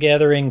Magic the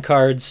Gathering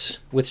cards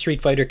with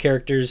Street Fighter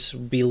characters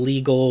will be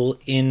legal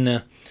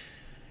in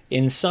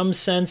some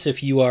sense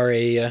if you are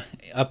a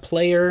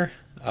player,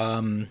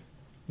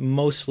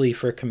 mostly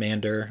for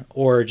Commander,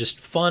 or just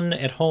fun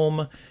at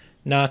home,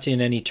 not in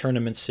any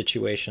tournament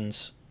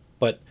situations.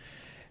 But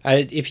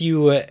if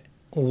you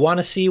want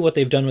to see what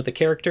they've done with the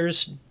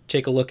characters,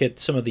 take a look at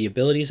some of the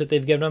abilities that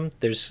they've given them.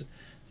 There's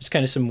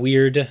kind of some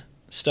weird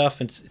stuff,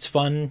 and it's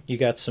fun. You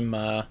got some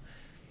I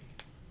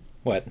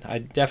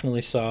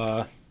definitely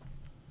saw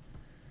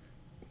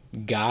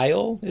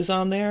Guile is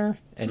on there,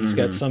 and he's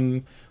got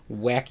some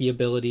wacky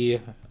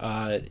ability.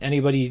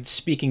 Anybody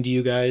speaking to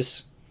you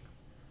guys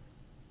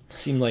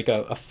seemed like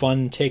a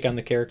fun take on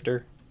the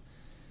character?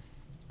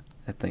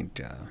 I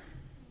think.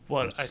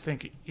 I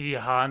think E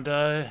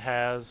Honda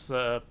has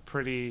a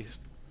pretty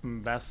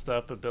messed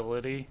up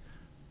ability.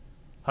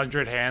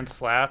 100 hand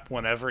slap.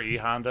 Whenever E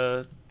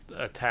Honda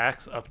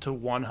attacks, up to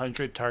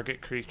 100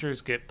 target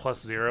creatures get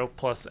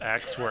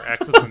 +0/+X, where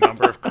X is the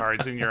number of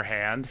cards in your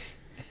hand.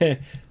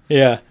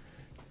 Yeah,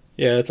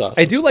 that's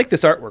awesome. I do like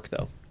this artwork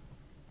though,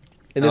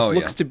 and this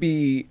looks to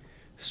be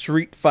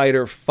Street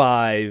Fighter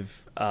V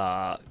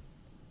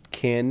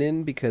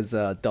canon because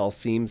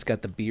Dalsim's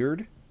got the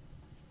beard,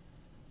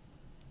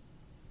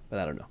 but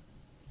I don't know.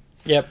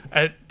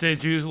 Yep.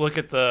 Did you look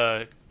at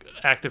the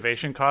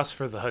activation cost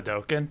for the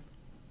Hadoken?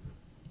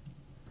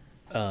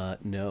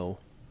 No.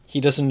 He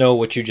doesn't know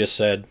what you just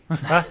said.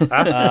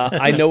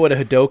 I know what a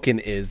Hadoken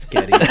is,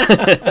 Getty.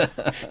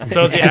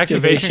 So the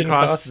activation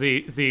cost,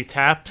 the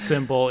tap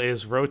symbol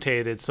is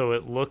rotated so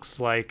it looks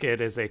like it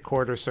is a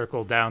quarter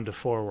circle down to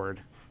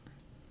forward.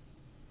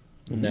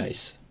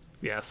 Nice.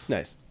 Yes.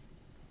 Nice.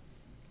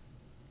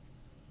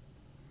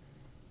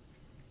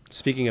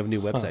 Speaking of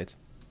new websites.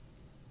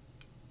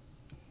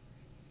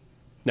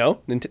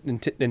 No?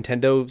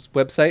 Nintendo's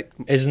website?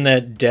 Isn't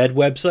that dead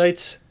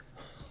websites?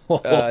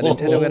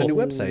 Nintendo got a new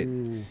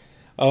website.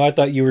 Oh, I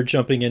thought you were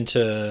jumping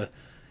into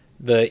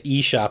the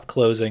eShop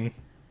closing.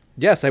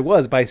 Yes, I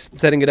was, by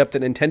setting it up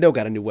that Nintendo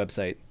got a new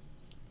website.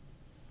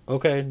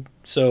 Okay,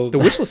 so The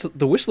wish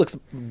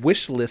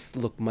list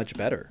look much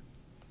better.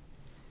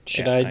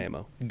 should at I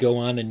IMO. go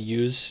on and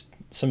use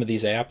some of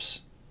these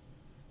apps?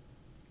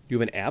 You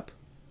have an app?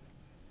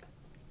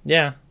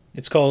 Yeah,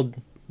 it's called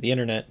the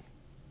Internet.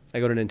 I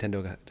go to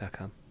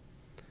Nintendo.com.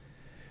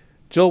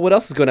 Joel, what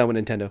else is going on with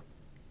Nintendo?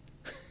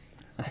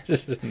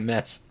 This is a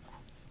mess.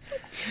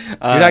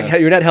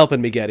 You're not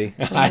helping me, Getty.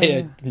 I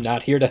am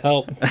not here to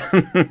help.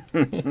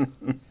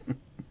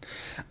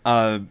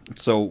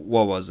 So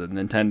what was it?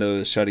 Nintendo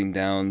is shutting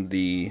down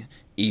the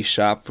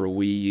eShop for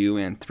Wii U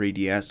and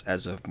 3DS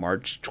as of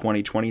March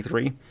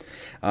 2023.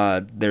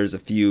 There's a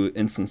few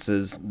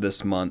instances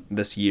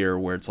this year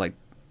where it's like,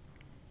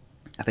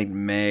 I think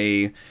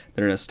May,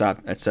 they're going to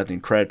stop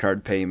accepting credit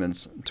card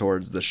payments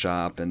towards the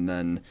shop, and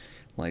then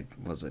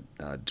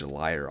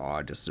July or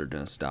August, they're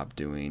going to stop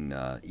doing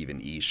even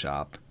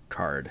eShop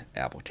card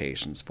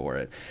applications for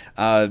it.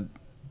 That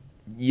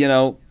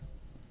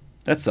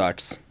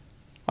sucks.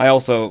 I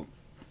also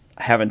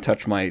haven't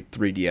touched my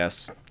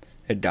 3DS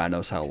in God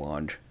knows how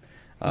long.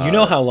 You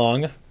know how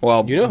long?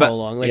 Well, You know how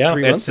long? Like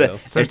 3 months ago.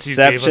 Since you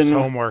gave us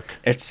homework.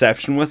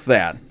 Exception with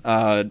that.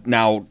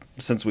 Now,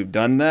 since we've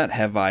done that,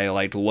 have I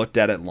looked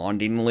at it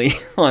longingly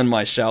on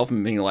my shelf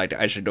and being like,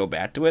 I should go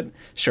back to it?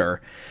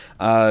 Sure.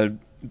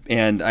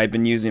 And I've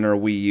been using our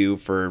Wii U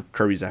for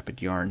Kirby's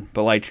Epic Yarn,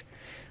 but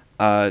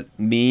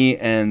me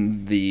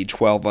and the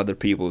 12 other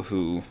people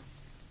who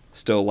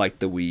still like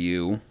the Wii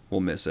U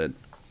will miss it.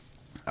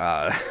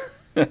 I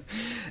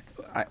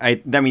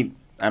mean,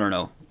 I don't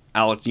know.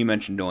 Alex, you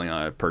mentioned going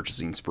on a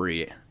purchasing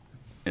spree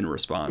in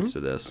response to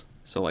this.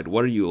 So,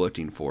 what are you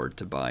looking forward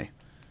to buy?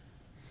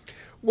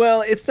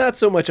 Well, it's not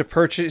so much a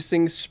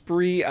purchasing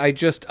spree. I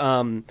just,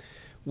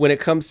 when it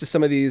comes to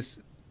some of the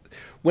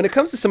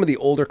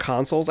older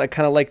consoles, I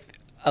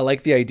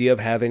like the idea of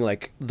having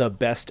the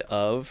best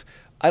of.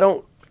 I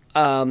don't.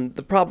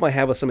 The problem I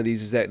have with some of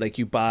these is that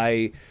you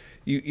buy.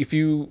 If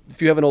you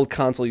have an old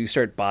console, you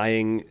start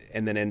buying,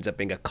 and then ends up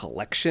being a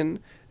collection.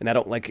 And I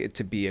don't like it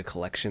to be a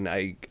collection.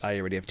 I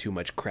already have too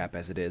much crap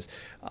as it is.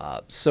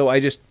 So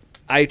I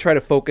try to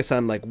focus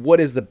on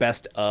what is the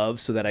best of,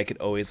 so that I could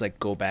always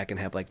go back and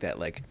have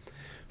that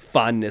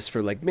fondness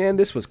for man,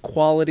 this was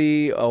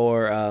quality,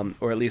 or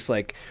at least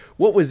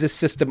what was this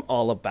system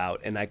all about,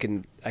 and I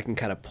can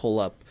kind of pull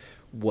up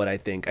what I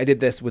think. I did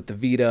this with the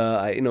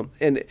Vita,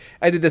 and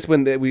I did this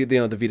when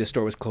the Vita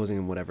store was closing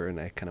and whatever, and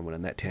I kind of went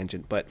on that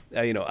tangent. But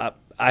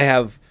I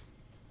have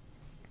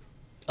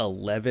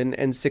 11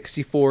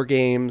 N64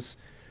 games.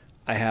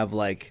 I have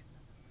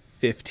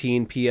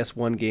 15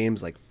 PS1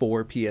 games,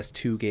 4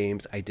 PS2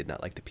 games. I did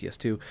not like the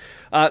PS2.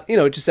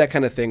 Just that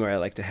kind of thing where I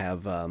like to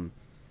have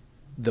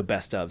the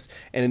best ofs.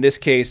 And in this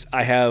case,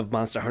 I have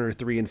Monster Hunter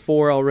 3 and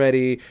 4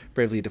 already,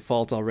 Bravely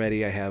Default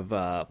already. I have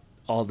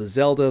all the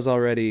Zeldas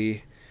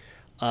already.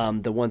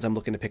 The ones I'm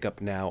looking to pick up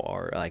now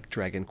are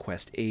Dragon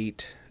Quest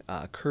 8,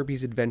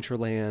 Kirby's Adventure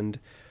Land,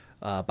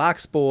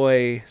 Box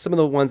Boy, some of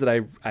the ones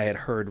that I had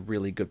heard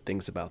really good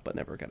things about, but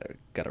never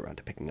got around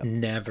to picking up.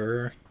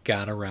 Never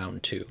got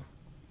around to.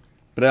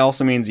 But it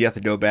also means you have to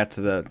go back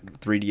to the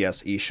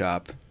 3DS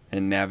eShop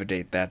and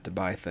navigate that to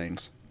buy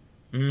things.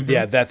 Mm-hmm.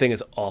 Yeah, that thing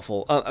is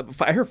awful.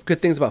 I heard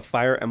good things about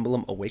Fire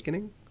Emblem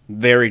Awakening.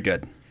 Very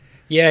good.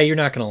 Yeah, you're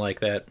not going to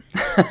like that.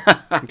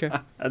 Okay.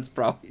 That's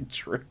probably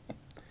true.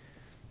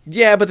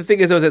 Yeah, but the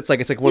thing is, though, it's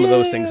like one of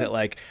those things that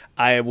like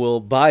I will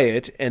buy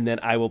it and then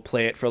I will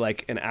play it for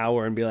like an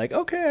hour and be like,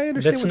 okay, I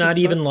understand. That's what not this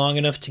is even about. long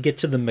enough to get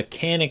to the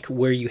mechanic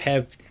where you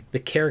have the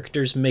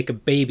characters make a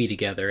baby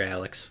together,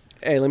 Alex.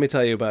 Hey, let me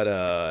tell you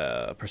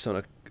about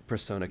Persona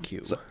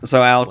Q.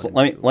 So Alex,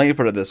 let me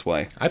put it this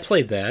way: I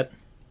played that.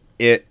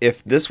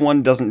 if this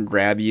one doesn't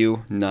grab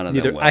you, none of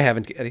Neither them will. I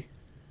haven't, Eddie.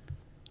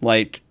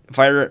 Like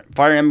Fire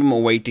Emblem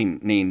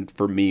Awakening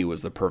for me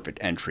was the perfect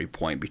entry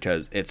point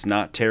because it's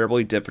not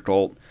terribly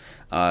difficult.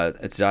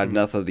 It's not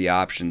enough of the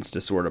options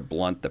to sort of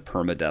blunt the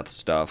permadeath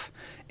stuff,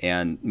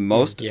 and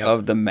most Yep.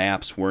 of the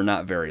maps were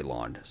not very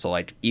long. So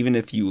like even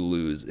if you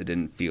lose, it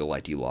didn't feel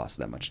like you lost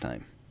that much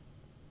time.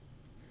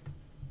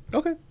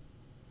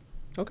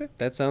 Okay,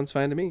 that sounds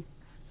fine to me.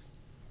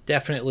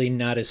 Definitely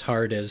not as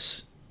hard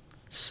as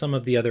some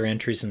of the other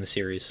entries in the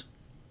series.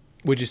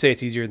 Would you say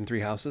it's easier than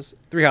Three Houses?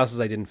 Three Houses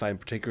I didn't find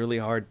particularly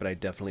hard, but I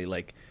definitely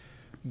like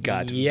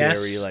got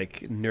Yes. very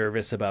like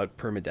nervous about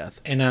permadeath.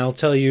 And I'll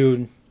tell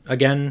you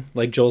again,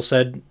 like Joel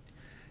said,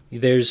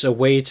 there's a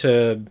way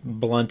to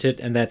blunt it,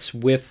 and that's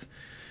with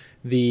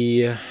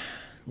the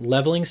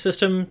leveling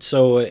system.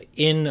 So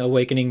in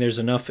Awakening, there's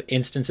enough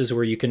instances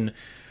where you can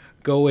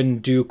go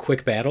and do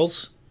quick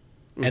battles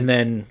and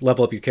then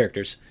level up your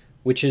characters,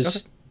 which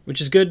is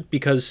good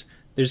because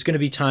there's going to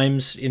be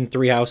times in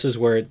Three Houses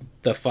where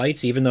the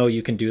fights, even though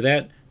you can do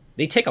that,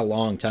 they take a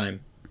long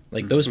time.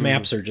 Like those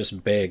maps are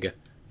just big.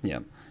 Yeah.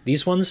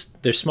 These ones,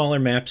 they're smaller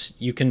maps.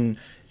 You can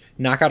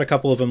knock out a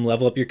couple of them,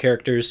 level up your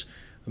characters,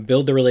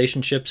 build the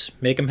relationships,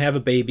 make them have a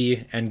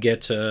baby, and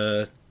get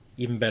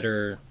even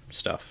better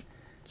stuff.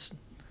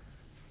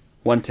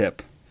 One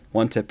tip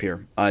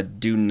here.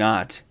 Do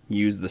not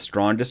use the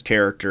strongest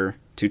character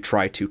to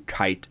try to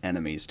kite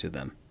enemies to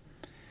them.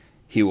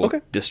 He will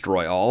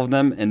destroy all of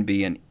them and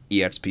be an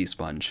EXP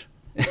sponge.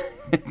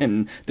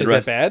 And the Is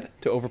rest, that bad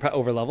to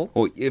over level?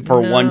 well,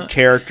 for No. one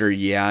character,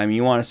 yeah. I mean,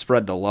 you want to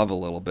spread the love a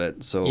little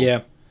bit. So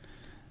Yeah.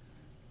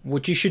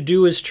 What you should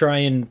do is try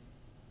and...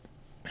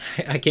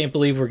 I can't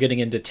believe we're getting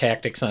into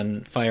tactics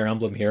on Fire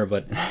Emblem here,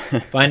 but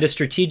find a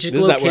strategic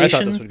This is not where I thought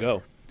location. this would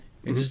go.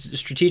 It's a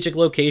strategic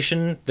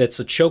location that's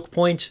a choke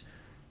point.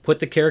 Put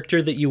the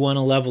character that you want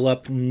to level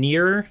up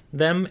near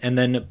them, and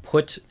then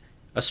put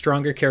a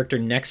stronger character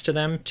next to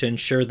them to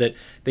ensure that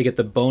they get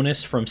the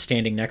bonus from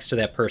standing next to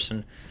that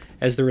person.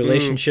 As the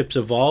relationships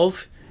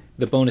evolve,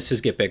 the bonuses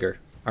get bigger.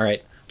 All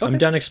right, I'm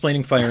done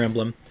explaining Fire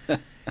Emblem.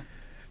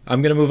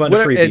 I'm going to move on to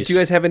freebies. Do you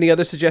guys have any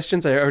other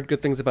suggestions? I heard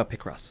good things about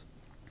Picross.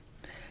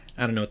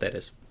 I don't know what that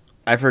is.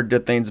 I've heard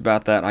good things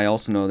about that. I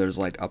also know there's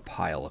like a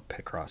pile of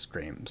Picross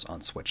games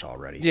on Switch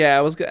already. Yeah,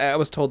 I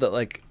was told that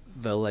like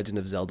the Legend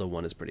of Zelda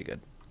one is pretty good.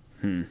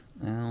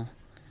 Well,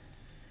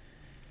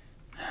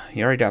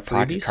 you already got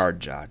Pocket Freebies? Card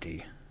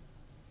Jockey.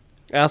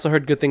 I also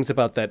heard good things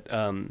about that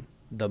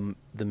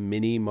the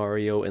mini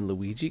Mario and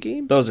Luigi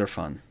games. Those are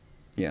fun.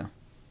 Yeah.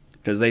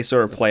 Because they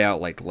sort of play out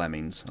like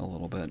lemmings a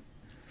little bit.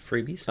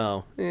 Freebies?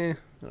 I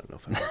don't know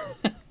if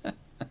I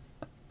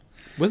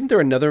Wasn't there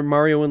another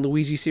Mario and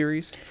Luigi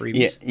series?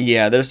 Freebies?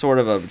 Yeah, they're sort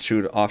of a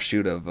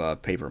offshoot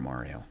of Paper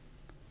Mario.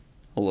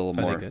 A little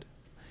Are more. they good?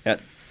 Yeah.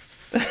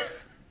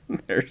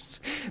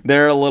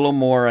 They're a little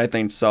more, I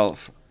think,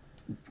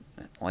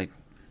 like,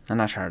 I'm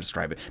not sure how to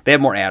describe it. They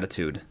have more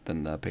attitude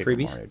than the Paper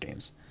Freebies? Mario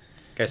games.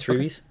 Guys,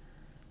 freebies?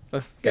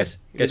 Guys,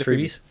 give me guys, the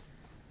freebies?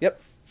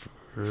 Yep.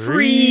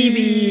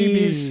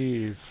 Freebies!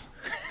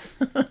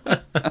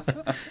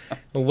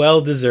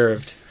 Well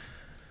deserved.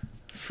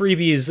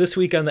 Freebies this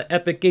week on the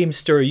Epic Game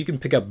Store. You can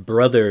pick up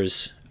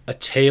Brothers: A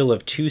Tale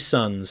of Two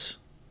Sons.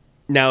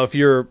 Now, if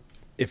you're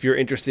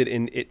interested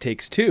in It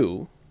Takes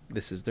Two,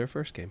 this is their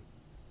first game.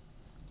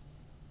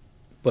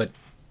 But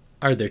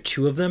are there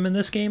two of them in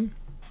this game?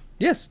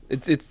 Yes,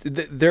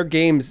 their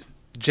games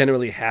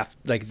generally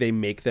they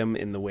make them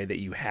in the way that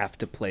you have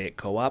to play it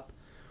co-op,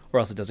 or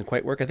else it doesn't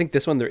quite work. I think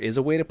this one there is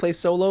a way to play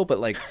solo, but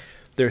like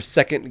their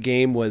second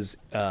game was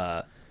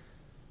Beth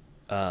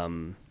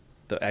and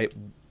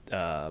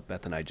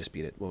I just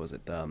beat it. What was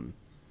it?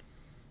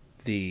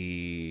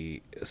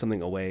 The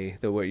something away.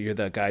 Where you're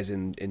the guys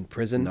in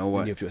prison. No Way-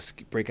 and you have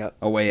to break out.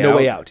 A Way No Out?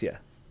 Way Out.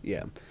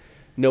 Yeah.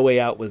 No Way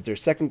Out was their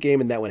second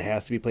game, and that one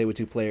has to be played with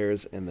two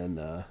players. And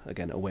then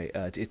again,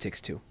 It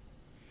Takes Two.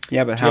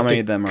 Yeah, but Do you how have many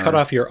to of them are... cut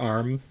off your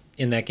arm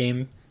in that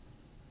game?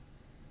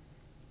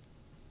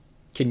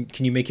 Can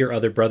you make your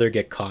other brother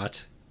get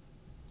caught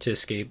to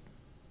escape?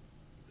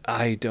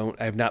 I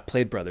have not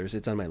played Brothers.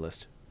 It's on my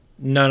list.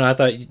 No, I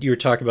thought you were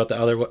talking about the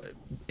other one.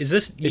 Is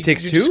this... It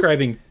Takes you're Two?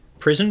 describing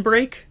Prison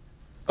Break?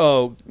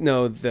 Oh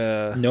no,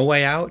 the No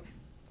Way Out?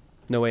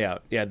 No Way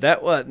Out. Yeah,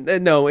 that one.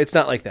 No, it's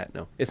not like that.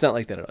 No, it's not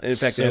like that at all. In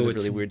fact, So it has a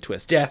it's really weird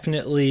twist.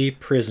 Definitely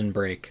Prison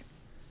Break.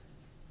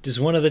 Does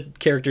one of the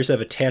characters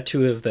have a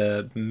tattoo of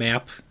the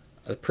map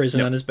of prison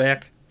No. on his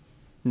back?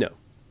 No,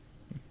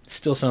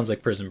 Still sounds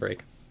like Prison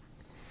Break.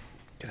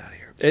 get out of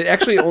here. It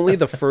actually only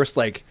the first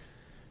like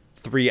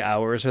 3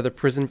 hours are the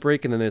Prison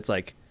Break, and then it's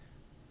like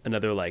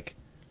another like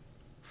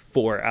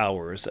 4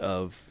 hours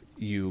of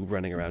you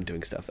running around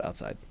doing stuff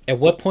outside. At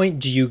what point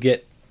do you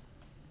get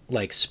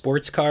like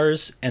sports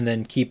cars and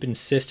then keep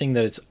insisting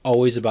that it's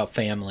always about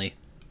family.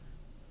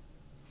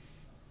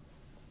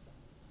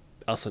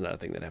 Also not a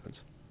thing that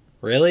happens.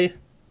 Really?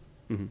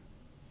 Mm-hmm.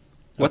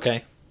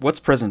 Okay. What's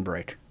Prison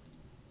Break?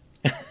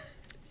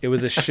 It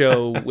was a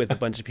show with a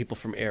bunch of people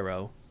from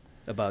Arrow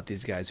about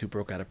these guys who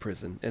broke out of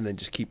prison and then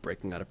just keep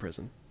breaking out of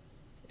prison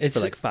It's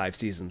for like 5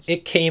 seasons.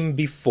 It came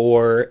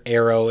before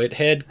Arrow. It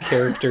had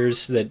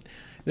characters that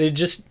they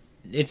just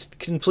it's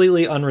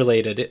completely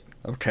unrelated.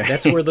 Okay.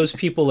 That's where those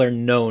people are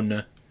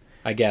known,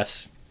 I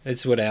guess.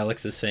 That's what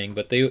Alex is saying,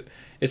 but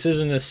this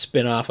isn't a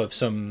spin-off of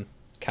some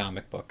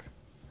comic book.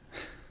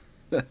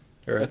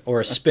 or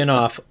a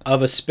spin-off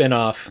of a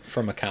spin-off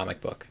from a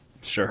comic book.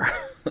 Sure.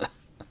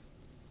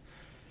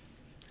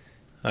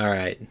 All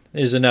right.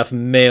 There's enough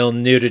male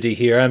nudity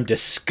here. I'm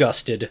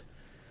disgusted.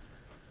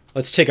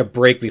 Let's take a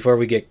break before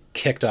we get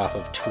kicked off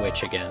of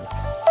Twitch again.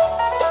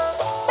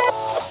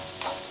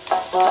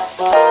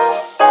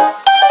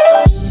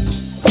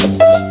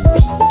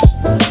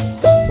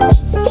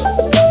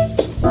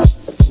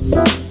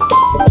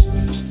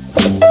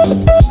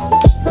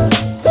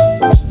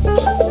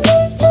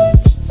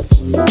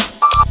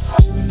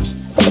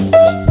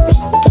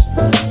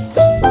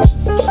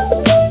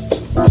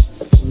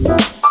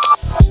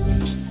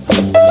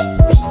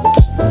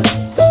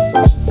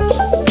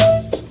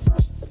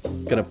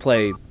 Gonna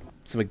play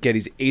some of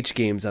Getty's H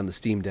games on the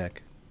Steam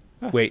Deck.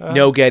 Wait,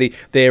 no, Getty.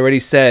 They already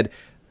said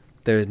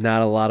there's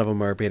not a lot of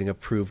them are getting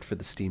approved for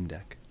the Steam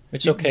Deck.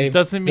 It's okay. It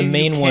doesn't mean the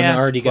main you one can't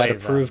already got play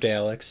them. approved,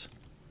 Alex.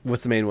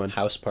 What's the main one?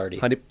 House Party.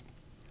 Honey.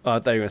 Oh, I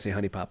thought you were gonna say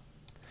Honey Pop.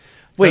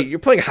 Wait, you're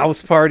playing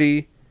House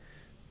Party?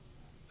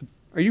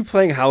 Are you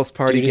playing House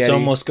Party? Dude, it's Getty?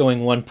 almost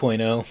going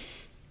 1.0.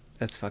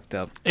 That's fucked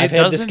up. It I've had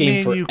doesn't this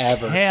game mean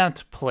forever. You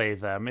can't play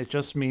them. It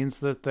just means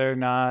that they're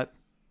not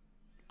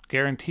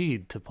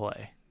guaranteed to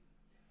play.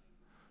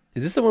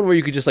 Is this the one where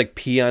you could just like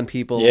pee on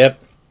people?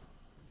 Yep.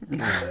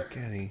 Oh,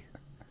 Getty.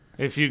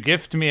 If you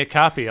gift me a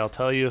copy, I'll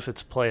tell you if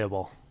it's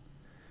playable.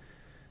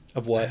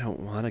 Of I what?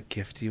 don't want to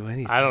gift you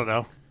anything. I don't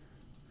know.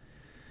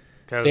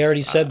 'Cause, They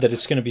already said that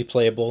it's going to be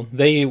playable.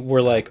 They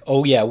were like,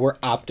 "Oh yeah, we're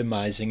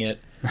optimizing it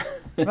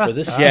for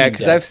this." Yeah, Steam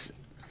because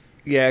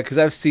Deck."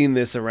 I've seen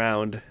this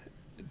around.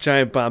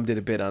 Giant Bomb did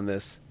a bit on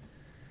this.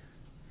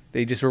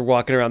 They just were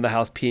walking around the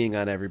house peeing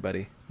on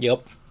everybody.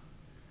 Yep.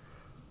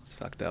 It's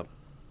fucked up.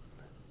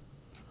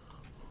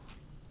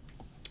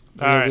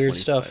 All right. Weird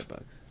stuff.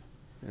 $25.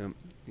 Yep.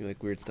 You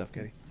like weird stuff,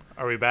 Getty?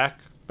 Are we back?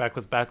 Back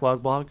with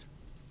Backlog Blog?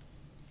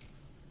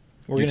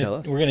 We're You gonna tell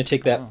us. we're gonna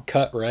take that Oh.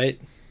 cut,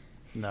 right?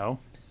 No.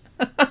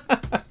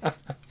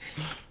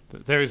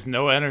 There's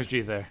no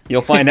energy there.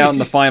 You'll find out in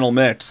the final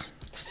mix.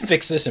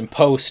 Fix this in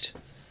post.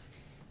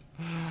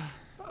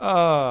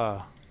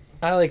 Uh,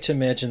 I like to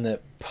imagine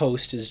that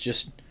post is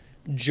just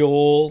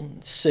Joel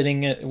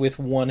sitting with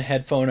one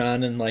headphone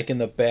on, and like in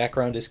the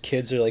background, his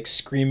kids are like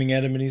screaming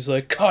at him, and he's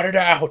like, "Cut it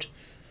out!"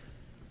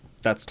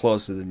 That's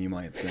closer than you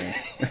might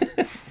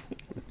think.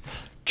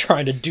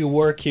 Trying to do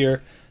work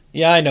here.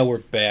 Yeah, I know we're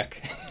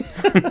back.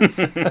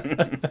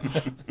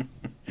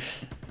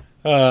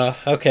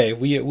 Okay,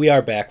 we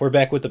are back. We're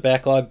back with the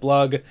Backlog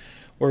Blog,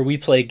 where we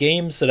play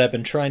games that I've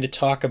been trying to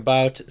talk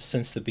about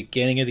since the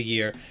beginning of the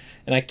year,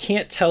 and I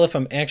can't tell if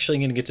I'm actually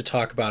going to get to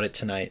talk about it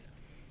tonight.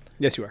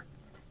 Yes, you are.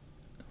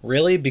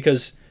 Really?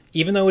 Because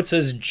even though it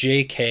says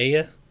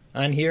JK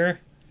on here,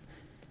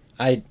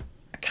 I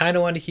kind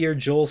of want to hear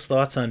Joel's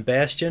thoughts on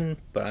Bastion,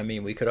 but I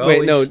mean, we could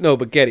always... Wait, no,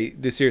 but Getty,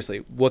 dude, seriously,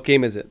 what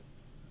game is it?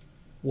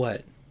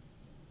 What?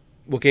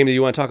 What game do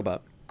you want to talk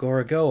about?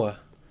 Gorogoa.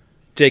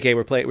 JK,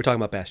 we're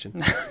talking about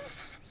Bastion.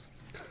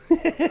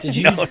 Did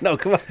you no,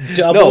 come on.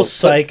 double No,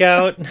 psych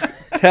out?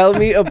 Tell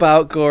me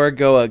about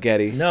Gorogoa,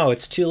 Getty. No,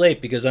 it's too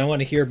late because I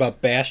want to hear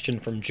about Bastion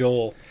from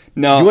Joel.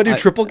 No, You want to do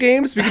triple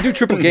games? We can do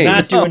triple Not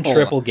games. doing No.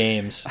 triple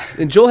games.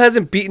 And Joel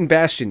hasn't beaten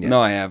Bastion yet.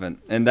 No, I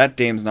haven't. And that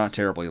game's not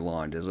terribly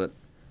long, is it?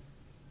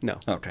 No,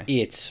 Okay.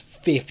 It's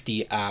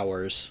 50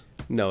 hours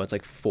no, it's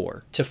like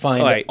 4. to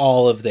find All right.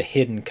 all of the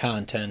hidden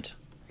content.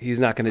 He's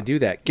not going to do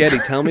that. Getty,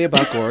 tell me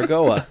about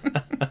Gorogoa.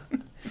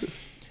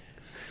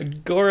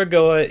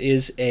 Gorogoa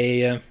is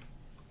a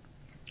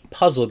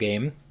puzzle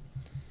game,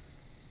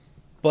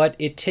 but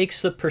it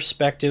takes the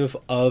perspective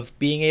of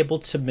being able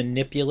to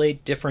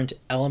manipulate different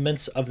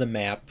elements of the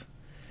map,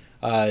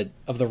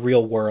 of the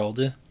real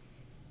world,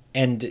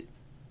 and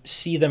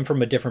see them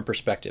from a different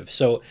perspective.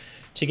 So,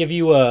 to give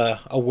you a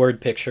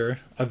word picture,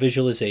 a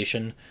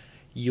visualization,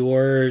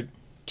 your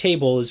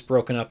table is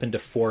broken up into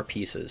 4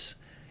 pieces.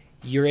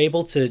 You're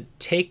able to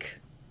take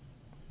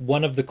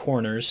one of the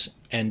corners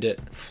and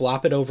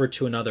flop it over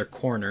to another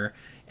corner,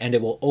 and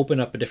it will open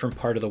up a different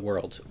part of the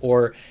world.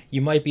 Or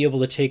you might be able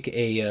to take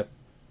a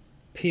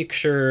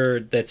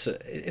picture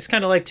it's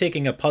kind of like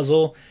taking a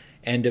puzzle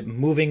and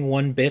moving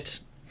one bit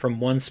from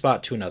one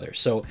spot to another.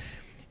 So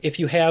if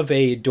you have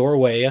a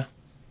doorway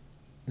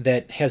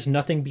that has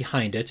nothing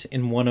behind it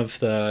in one of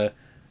the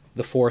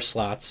 4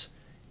 slots,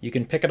 you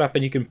can pick it up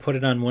and you can put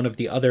it on one of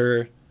the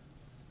other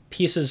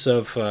pieces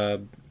of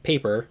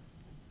paper,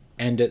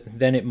 and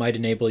then it might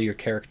enable your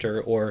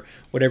character or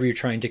whatever you're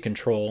trying to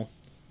control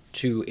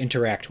to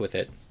interact with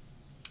it.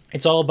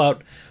 It's all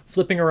about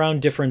flipping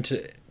around different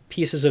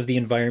pieces of the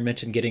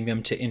environment and getting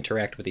them to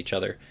interact with each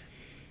other.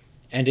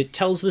 And it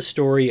tells the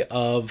story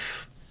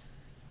of...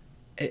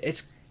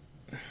 It's...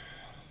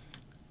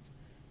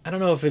 I don't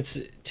know if it's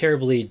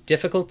terribly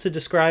difficult to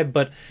describe,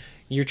 but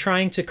you're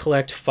trying to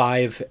collect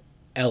 5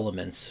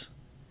 elements.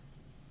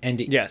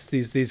 And yes,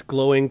 these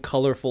glowing,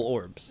 colorful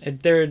orbs.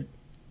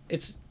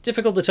 It's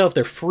difficult to tell if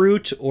they're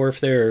fruit or if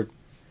they're...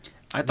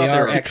 I thought they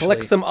were actually...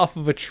 collects them off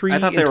of a tree. I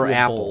thought they were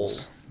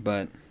apples,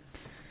 but...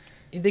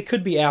 They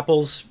could be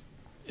apples.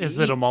 Is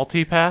it a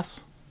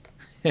multi-pass?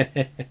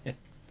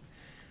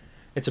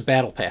 It's a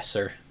battle pass,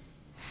 sir.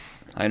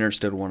 I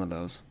understood one of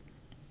those.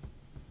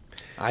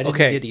 I didn't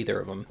get either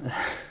of them.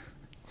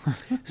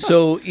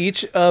 So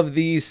each of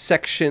these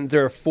sections,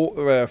 there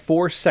are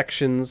 4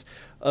 sections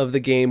of the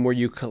game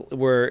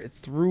where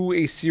through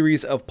a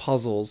series of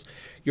puzzles,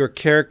 your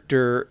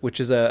character, which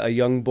is a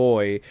young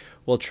boy,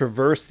 will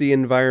traverse the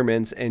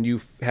environments, and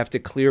you have to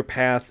clear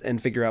path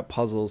and figure out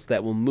puzzles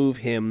that will move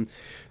him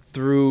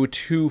through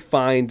to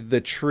find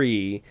the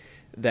tree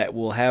that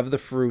will have the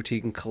fruit he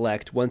can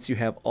collect. Once you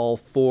have all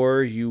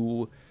 4,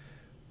 you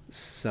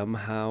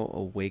somehow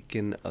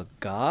awaken a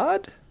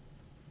god?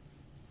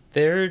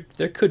 There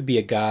could be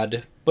a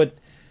god, but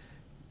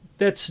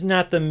that's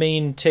not the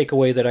main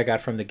takeaway that I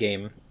got from the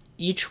game.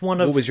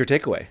 What was your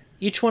takeaway?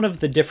 Each one of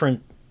the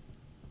different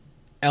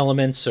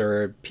elements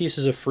or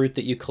pieces of fruit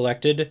that you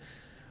collected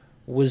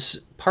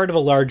was part of a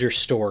larger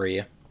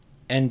story.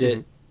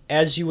 And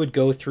as you would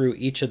go through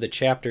each of the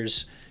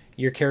chapters,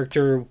 your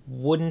character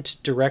wouldn't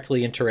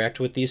directly interact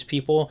with these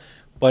people,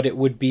 but it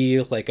would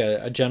be like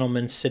a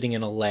gentleman sitting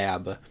in a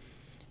lab.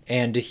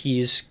 And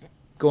he's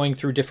going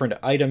through different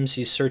items,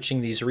 he's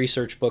searching these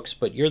research books,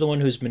 but you're the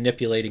one who's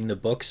manipulating the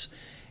books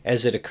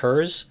as it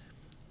occurs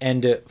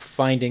and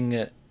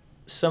finding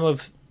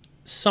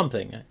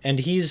something. And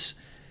he's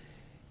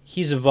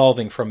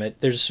evolving from it.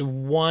 There's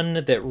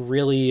one that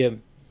really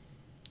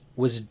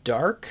was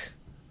dark,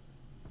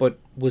 but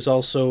was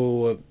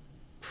also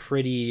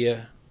pretty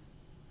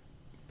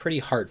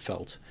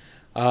heartfelt.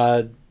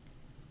 The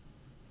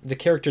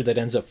character that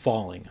ends up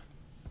falling.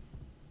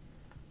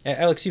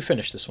 Alex, you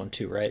finished this one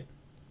too, right?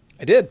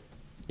 I did.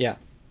 Yeah.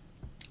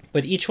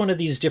 But each one of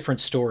these different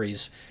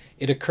stories,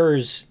 it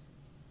occurs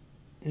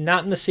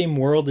not in the same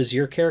world as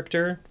your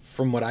character,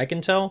 from what I can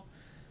tell.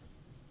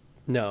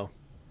 No.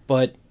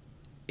 But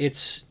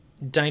it's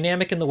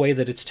dynamic in the way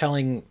that it's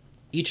telling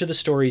each of the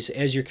stories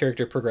as your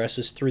character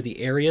progresses through the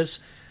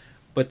areas,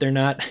 but they're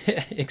not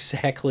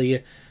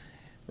exactly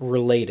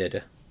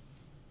related.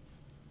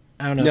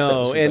 I don't know if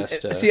that was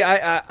the best. See,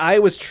 I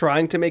was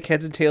trying to make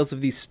heads and tails of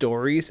these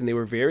stories, and they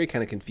were very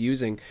kind of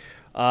confusing.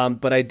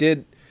 But I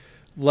did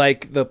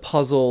like the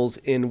puzzles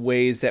in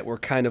ways that were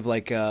kind of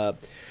like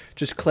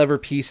just clever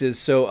pieces.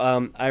 So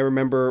I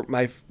remember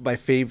my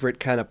favorite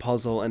kind of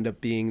puzzle ended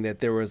up being that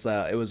there was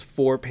it was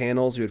 4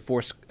 panels. You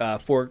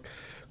had 4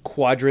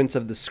 quadrants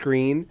of the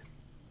screen,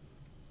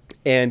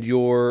 and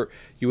you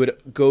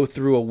would go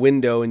through a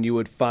window and you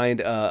would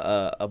find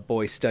a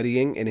boy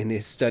studying, and in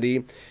his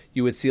study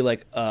you would see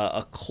like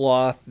a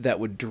cloth that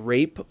would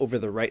drape over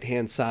the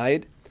right-hand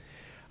side.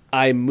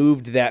 I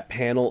moved that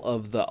panel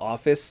of the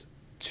office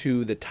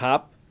to the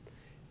top,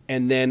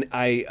 and then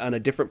on a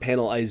different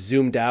panel I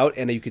zoomed out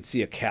and you could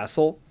see a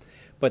castle,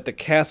 but the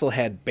castle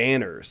had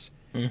banners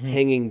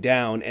hanging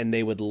down, and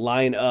they would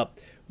line up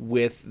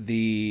with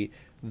the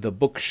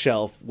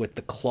bookshelf with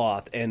the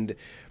cloth, and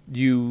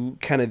you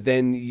kind of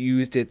then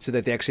used it so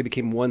that they actually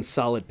became one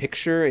solid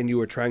picture, and you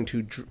were trying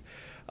to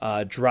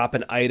drop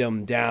an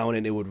item down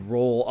and it would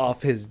roll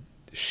off his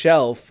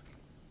shelf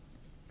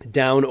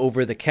down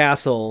over the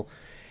castle.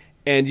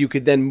 And you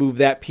could then move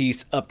that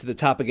piece up to the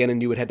top again,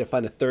 and you would have to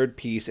find a third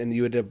piece, and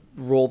you had to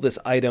roll this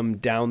item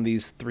down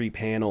these 3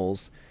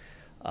 panels.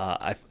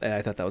 I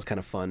thought that was kind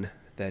of fun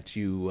that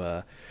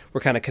you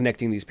were kind of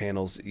connecting these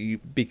panels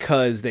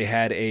because they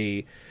had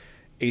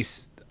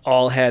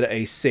all had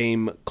a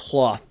same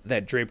cloth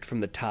that draped from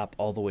the top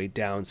all the way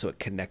down, so it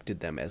connected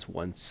them as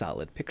one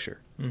solid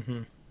picture.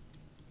 Mm-hmm.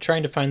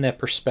 Trying to find that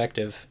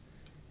perspective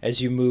as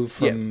you move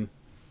from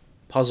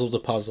puzzle to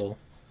puzzle.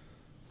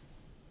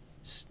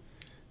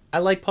 I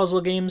like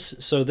puzzle games,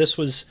 so this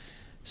was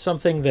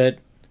something that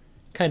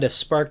kind of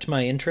sparked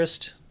my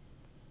interest.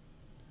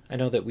 I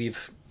know that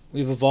we've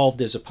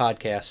evolved as a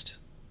podcast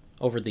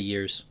over the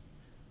years,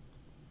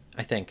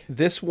 I think.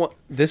 This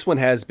one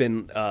has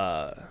been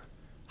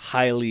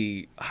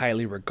highly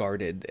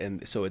regarded,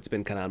 and so it's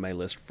been kind of on my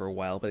list for a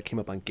while, but it came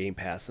up on Game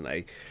Pass, and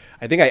I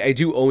think I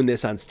do own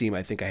this on Steam.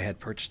 I think I had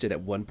purchased it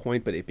at one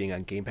point, but it being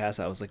on Game Pass,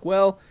 I was like,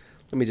 well,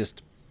 let me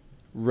just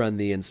run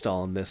the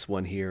install on this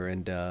one here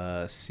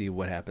and see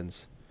what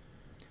happens.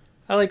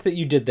 I like that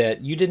you did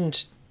that. You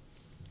didn't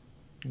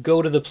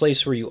go to the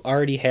place where you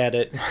already had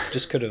it.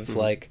 Just could have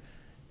like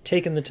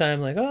taken the time,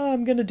 like, oh,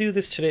 I'm gonna do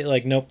this today.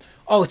 Like, nope.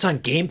 Oh, it's on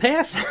Game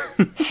Pass?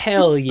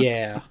 Hell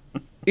yeah.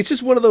 it's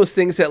just one of those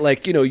things that,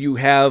 like, you know, you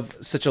have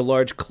such a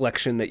large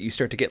collection that you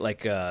start to get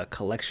like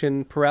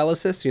collection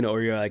paralysis, you know,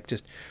 or you're like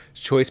just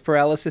choice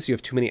paralysis. You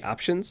have too many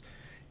options.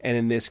 And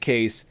in this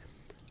case,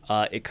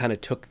 it kind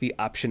of took the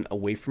option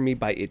away from me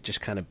by it just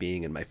kind of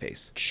being in my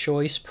face.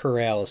 Choice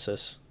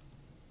paralysis.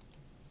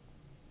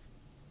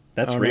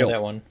 That's I don't real. know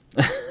that one.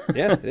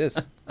 Yeah, it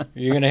is.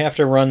 You're going to have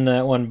to run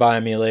that one by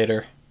me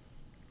later.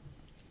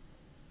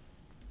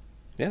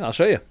 Yeah, I'll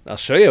show you. I'll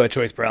show you what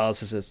choice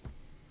paralysis is.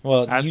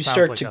 Well, That you sounds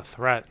start like to a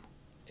threat.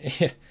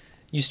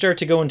 you start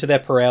to go into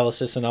that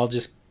paralysis, and I'll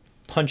just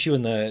punch you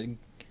in the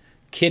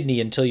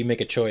kidney until you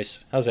make a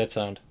choice. How's that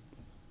sound?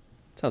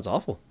 Sounds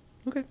awful.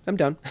 Okay, I'm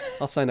down.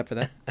 I'll sign up for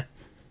that.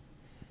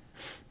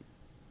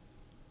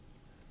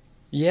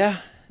 Yeah,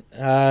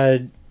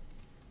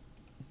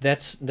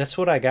 that's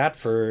what I got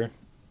for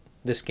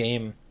this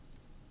game.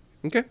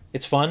 Okay.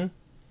 It's fun.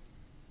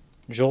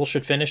 Joel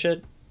should finish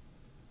it.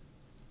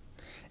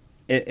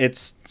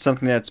 It's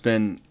something that's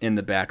been in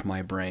the back of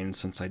my brain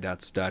since I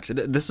got stuck.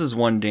 This is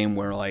one game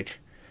where, like,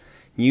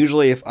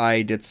 usually if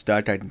I get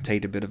stuck, I can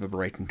take a bit of a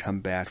break and come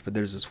back. But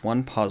there's this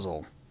one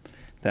puzzle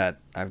that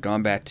I've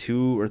gone back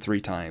 2 or 3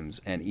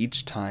 times, and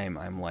each time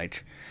I'm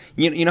like,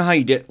 you know how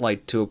you get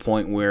like to a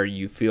point where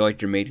you feel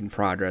like you're making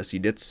progress, you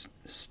get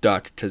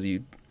stuck because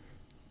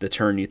the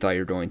turn you thought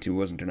you were going to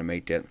wasn't going to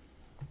make it.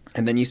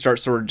 And then you start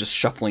sort of just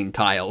shuffling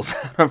tiles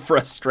out of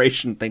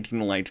frustration,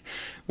 thinking like,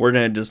 we're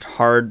going to just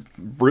hard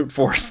brute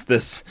force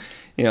this,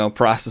 you know,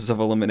 process of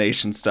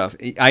elimination stuff.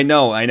 I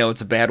know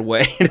it's a bad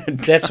way.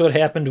 That's what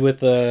happened with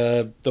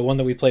the one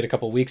that we played a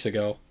couple weeks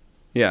ago.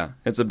 Yeah,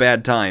 it's a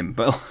bad time,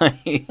 but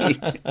like,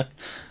 I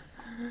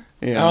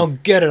yeah.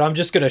 don't get it. I'm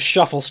just going to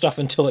shuffle stuff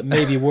until it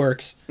maybe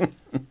works. I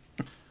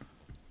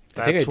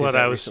That's did what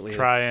that I was recently.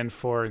 trying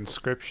for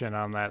Inscription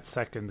on that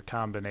second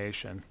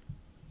combination.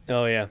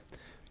 Oh, yeah.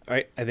 All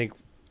right, I think,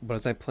 what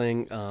was I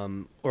playing?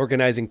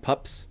 Organizing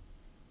Pups.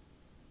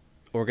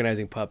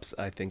 Organizing Pups,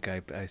 I think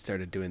I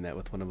started doing that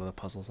with one of the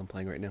puzzles I'm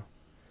playing right now.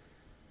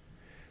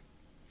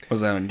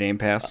 Was that on Game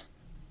Pass?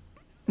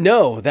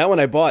 No, that one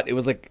I bought. It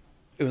was like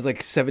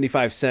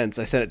 75 cents.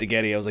 I sent it to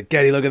Getty. I was like,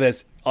 Getty, look at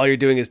this. All you're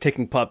doing is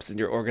taking pups and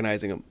you're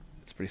organizing them.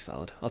 It's pretty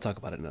solid. I'll talk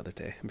about it another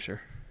day, I'm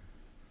sure.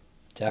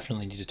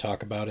 Definitely need to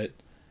talk about it.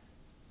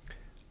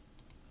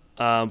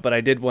 But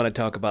I did want to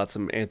talk about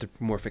some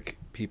anthropomorphic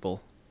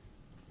people.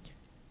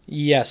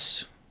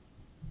 Yes.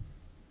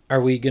 Are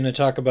we going to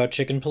talk about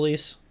Chicken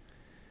Police?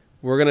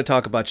 We're going to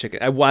talk about chicken.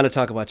 I want to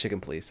talk about Chicken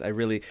Police.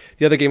 The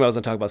other game I was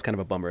going to talk about is kind of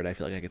a bummer, and I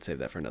feel like I could save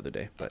that for another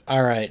day. But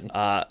All right.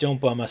 Don't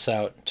bum us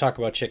out. Talk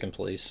about Chicken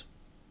Police.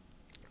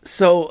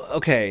 So,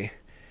 okay.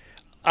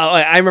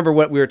 I remember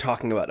what we were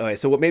talking about. Okay,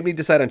 so what made me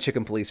decide on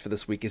Chicken Police for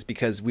this week is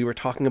because we were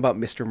talking about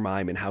Mr.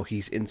 Mime and how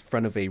he's in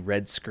front of a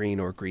red screen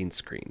or green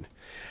screen.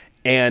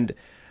 And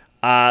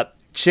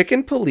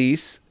Chicken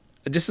Police,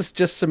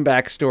 just some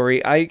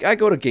backstory. I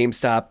go to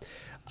GameStop.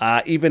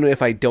 Even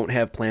if I don't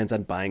have plans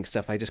on buying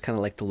stuff, I just kind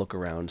of like to look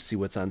around, see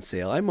what's on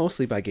sale. I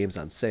mostly buy games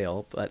on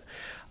sale, but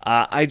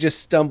I just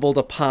stumbled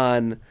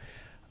upon,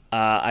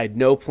 I had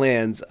no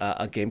plans,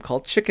 a game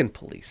called Chicken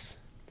Police.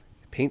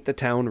 Paint the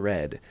Town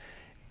Red.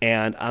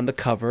 And on the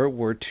cover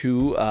were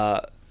 2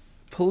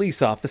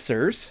 police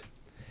officers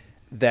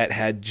that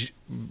had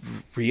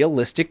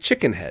realistic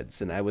chicken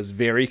heads. And I was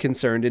very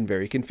concerned and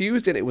very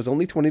confused, and it was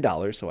only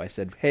 $20, so I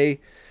said, hey,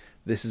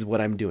 this is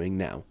what I'm doing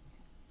now.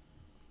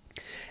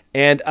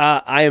 And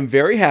I am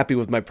very happy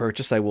with my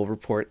purchase, I will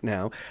report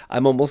now.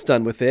 I'm almost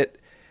done with it.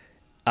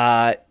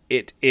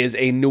 It is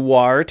a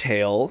noir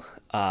tale,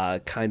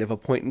 kind of a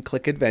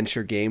point-and-click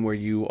adventure game where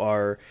you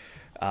are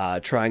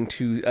trying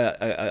to...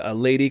 a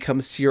lady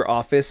comes to your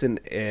office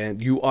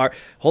and you are...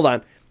 Hold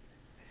on.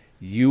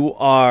 You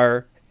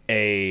are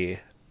a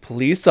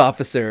police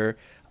officer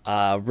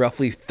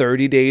roughly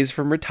 30 days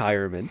from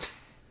retirement,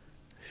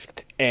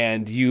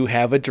 and you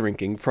have a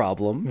drinking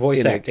problem.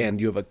 Voice acting. And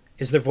you have a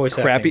Is there voice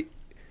crappy... acting?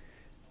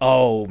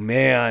 Oh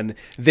man,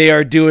 they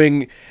are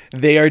doing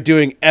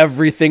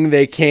everything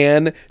they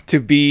can to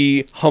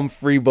be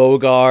Humphrey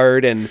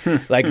Bogart, and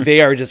like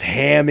they are just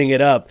hamming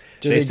it up.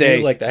 Do they say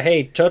do like the,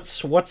 hey,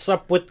 Toots, what's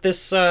up with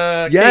this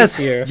yes,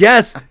 case here?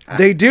 yes,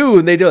 they do,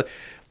 and they do.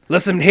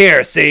 Listen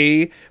here,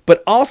 see,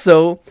 but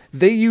also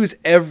they use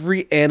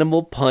every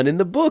animal pun in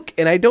the book,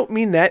 and I don't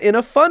mean that in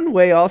a fun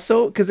way.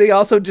 Also, because they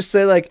also just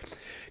say like,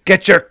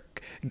 get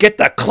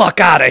the cluck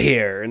out of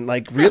here, and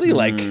like really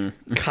like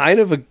kind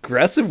of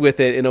aggressive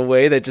with it in a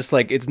way that just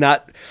like it's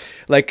not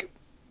like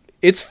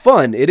it's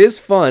fun. It is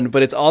fun,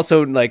 but it's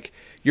also like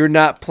you're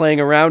not playing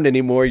around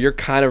anymore. You're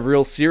kind of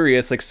real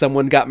serious. Like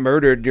someone got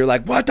murdered, and you're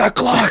like, what the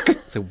cluck?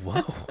 It's like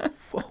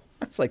whoa.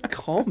 It's like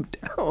calm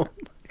down.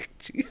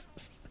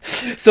 Jesus.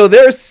 So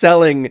they're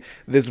selling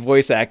this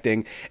voice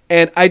acting,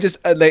 and I just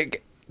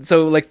like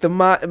so like the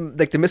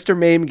Mr.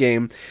 Mame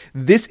game.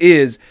 This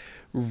is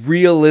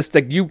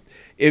realistic.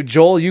 If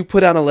Joel, you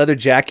put on a leather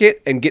jacket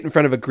and get in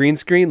front of a green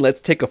screen, let's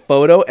take a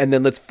photo and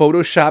then let's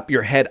Photoshop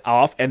your head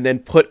off and then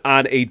put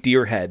on a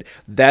deer head.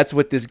 That's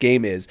what this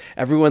game is.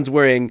 Everyone's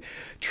wearing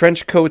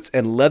trench coats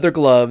and leather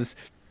gloves,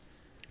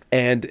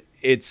 and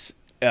it's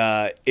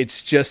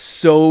just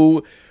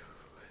so.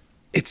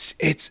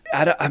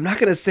 I'm not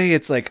gonna say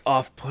it's like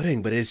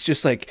off-putting, but it's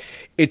just like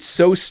it's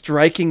so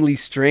strikingly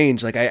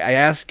strange. Like I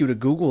asked you to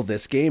Google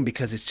this game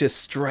because it's just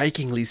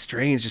strikingly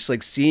strange, just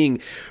like seeing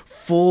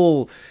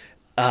full,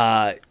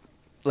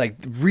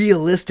 like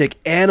realistic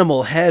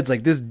animal heads.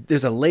 Like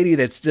there's a lady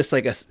that's just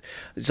like it's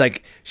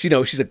like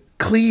she's a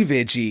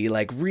cleavagey,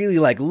 like really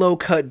like low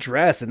cut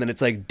dress, and then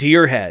it's like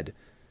deer head,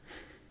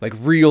 like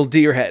real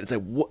deer head. It's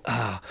like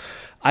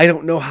I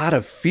don't know how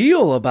to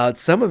feel about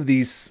some of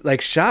these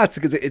like shots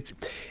because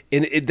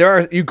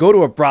you go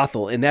to a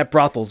brothel and that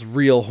brothel's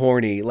real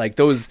horny. Like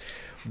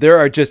there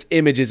are just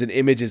images and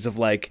images of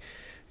like,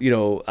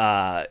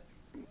 like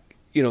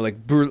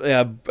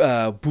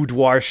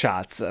boudoir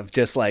shots of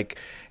just like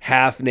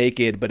half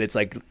naked, but it's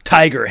like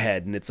tiger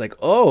head. And it's like,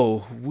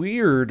 oh,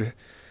 weird.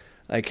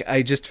 Like,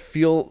 I just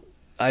feel,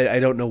 I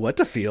don't know what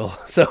to feel.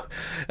 So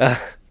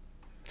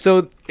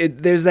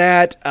there's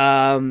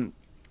that,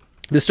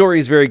 the story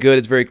is very good.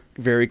 It's very,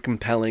 very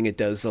compelling. It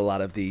does a lot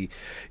of the,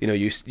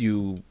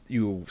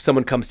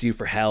 someone comes to you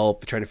for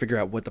help, trying to figure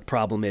out what the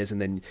problem is,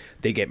 and then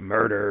they get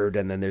murdered,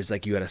 and then there's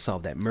like you got to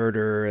solve that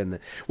murder,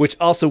 which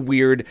also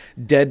weird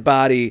dead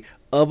body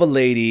of a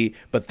lady,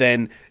 but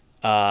then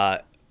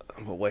what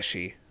was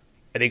she?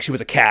 I think she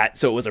was a cat,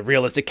 so it was a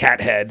realistic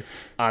cat head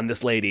on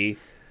this lady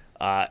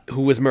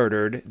who was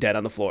murdered, dead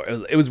on the floor.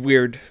 It was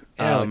weird.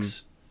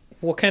 Alex.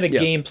 What kind of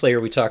gameplay are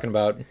we talking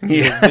about?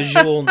 Is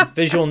it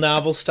visual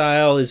novel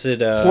style? Is it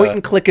point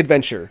and click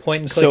adventure?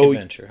 Point and click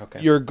adventure.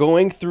 Okay. You're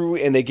going through,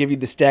 and they give you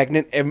the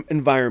stagnant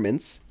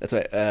environments. That's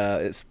right.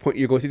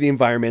 You're going through the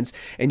environments,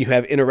 and you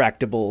have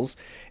interactables,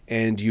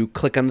 and you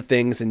click on the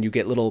things, and you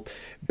get little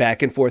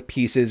back and forth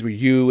pieces where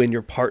you and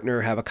your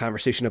partner have a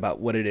conversation about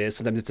what it is.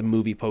 Sometimes it's a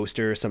movie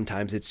poster.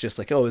 Sometimes it's just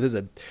like, oh, this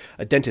is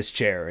a dentist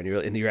chair,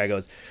 and your guy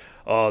goes,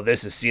 oh,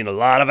 this has seen a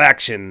lot of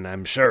action,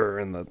 I'm sure,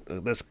 in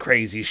this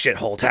crazy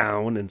shithole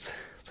town. And it's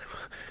like,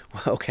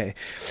 well, okay.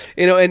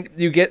 And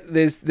you get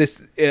this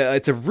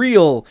it's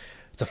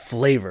a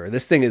flavor.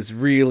 This thing is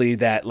really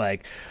that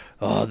like,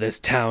 oh, this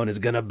town is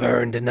going to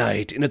burn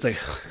tonight. And it's like,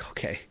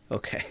 okay.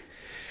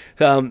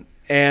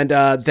 And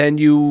then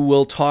you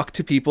will talk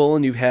to people,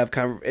 and you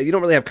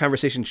don't really have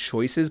conversation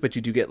choices, but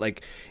you do get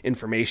like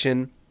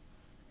information.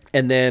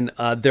 And then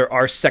there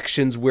are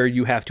sections where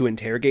you have to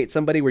interrogate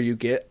somebody, where you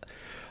get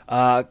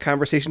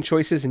conversation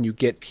choices, and you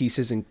get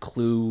pieces and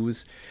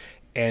clues,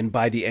 and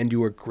by the end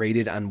you are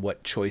graded on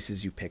what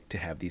choices you pick to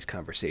have these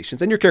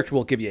conversations, and your character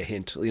will give you a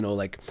hint,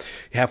 like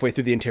halfway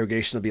through the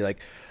interrogation they'll be like,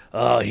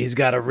 oh, he's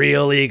got a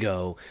real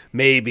ego,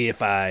 maybe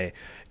if I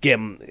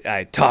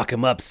talk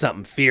him up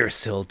something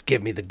fierce, he'll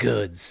give me the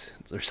goods,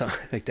 or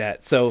something like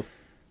that. So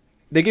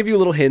they give you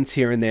little hints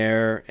here and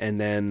there, and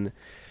then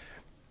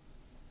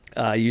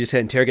you just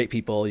interrogate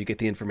people, you get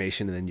the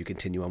information, and then you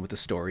continue on with the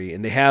story.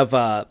 And they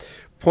have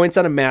points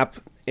on a map,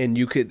 and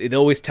it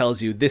always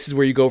tells you this is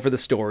where you go for the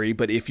story.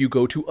 But if you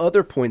go to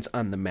other points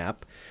on the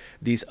map,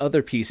 these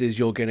other pieces,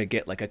 you're going to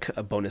get like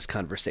a bonus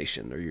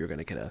conversation, or you're going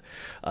to get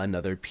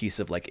another piece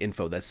of like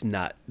info that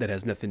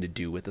has nothing to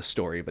do with the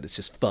story, but it's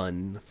just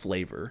fun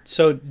flavor.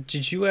 So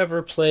did you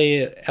ever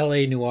play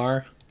L.A.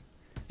 Noire?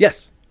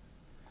 Yes.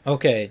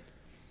 Okay.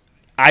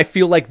 I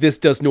feel like this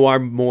does noir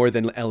more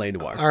than L.A.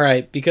 Noire. All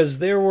right, because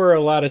there were a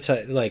lot of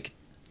times, like,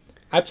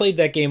 I played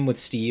that game with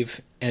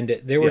Steve, and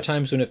there were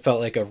times when it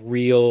felt like a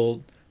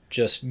real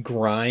just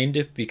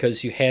grind,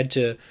 because you had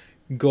to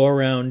go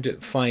around,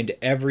 find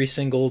every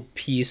single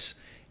piece,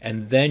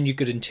 and then you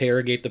could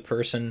interrogate the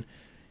person.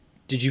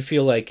 Did you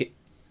feel like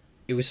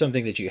it was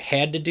something that you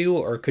had to do,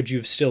 or could you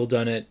have still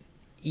done it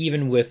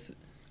even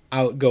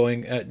without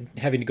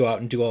having to go out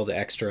and do all the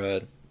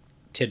extra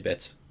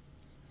tidbits?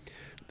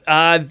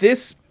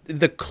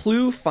 The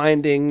clue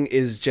finding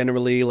is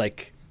generally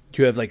like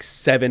you have like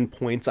 7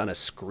 points on a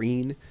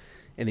screen,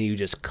 and then you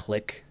just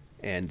click,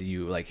 and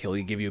he'll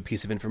give you a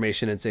piece of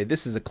information and say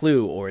this is a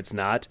clue or it's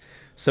not.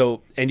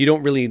 So, and you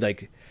don't really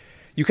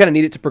you kind of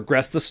need it to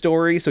progress the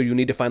story, so you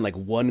need to find like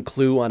one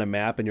clue on a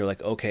map, and you're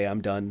like, okay,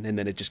 I'm done, and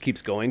then it just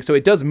keeps going. So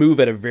it does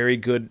move at a very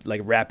good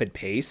like rapid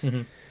pace.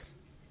 Mm-hmm.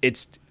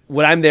 It's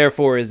what I'm there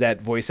for is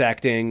that voice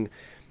acting,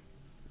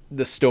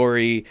 the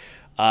story.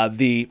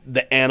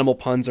 The animal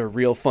puns are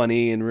real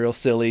funny and real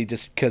silly,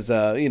 just because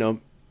they're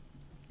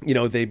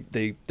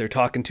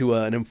talking to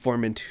an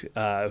informant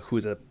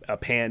who's a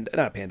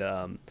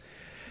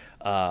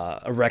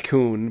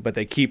raccoon, but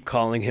they keep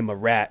calling him a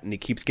rat, and he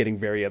keeps getting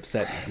very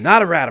upset. I'm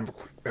not a rat, I'm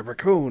a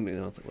raccoon.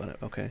 It's like,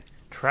 what? Okay.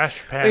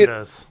 Trash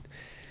pandas.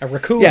 A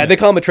raccoon. Yeah, they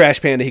call him a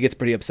trash panda. He gets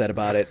pretty upset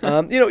about it.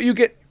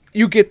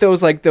 You get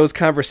those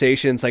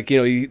conversations, like,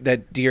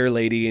 that deer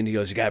lady, and he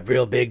goes, you got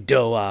real big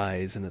doe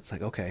eyes. And it's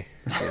like, okay,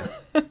 yeah,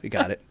 we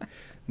got it.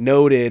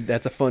 Noted.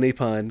 That's a funny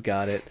pun.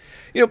 Got it.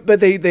 But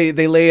they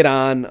lay it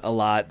on a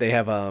lot. They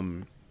have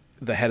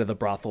the head of the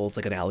brothel is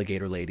like an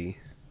alligator lady.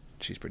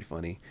 She's pretty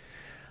funny.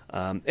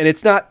 And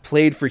it's not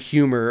played for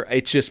humor.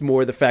 It's just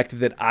more the fact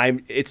that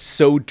it's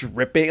so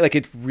dripping. Like,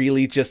 it's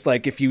really just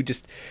like, if you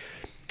just,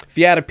 if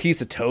you had a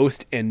piece of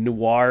toast and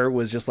noir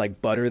was just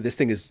like butter, this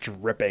thing is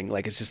dripping.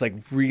 Like, it's just like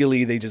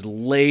really, they just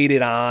laid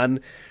it on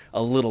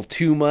a little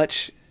too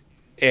much.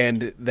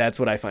 And that's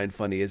what I find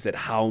funny, is that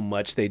how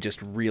much they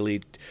just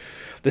really,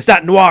 that's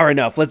not noir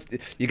enough.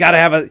 You gotta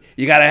have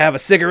a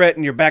cigarette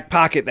in your back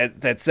pocket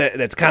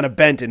that's kind of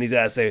bent, and he's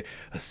gotta say,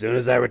 as soon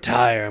as I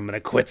retire, I'm gonna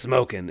quit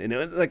smoking. And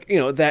it, like, you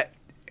know, that,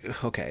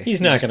 okay,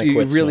 He's not gonna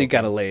quit You really smoking.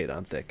 gotta lay it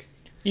on thick.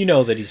 You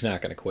know that he's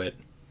not going to quit.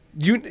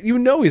 You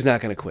know he's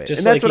not gonna quit.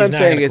 Just and that's like what he's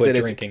I'm not saying going is to quit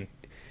that drinking.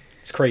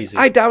 It's crazy.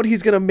 I doubt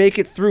he's going to make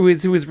it through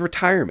his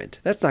retirement.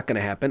 That's not going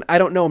to happen. I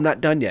don't know. I'm not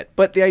done yet.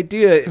 But the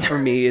idea for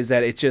me is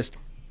that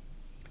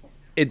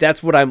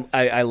that's what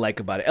I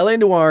like about it. L.A.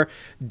 Noire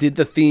did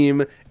the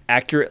theme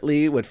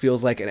accurately, what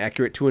feels like an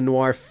accurate to a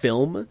noir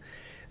film.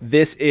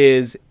 This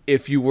is,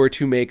 if you were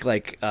to make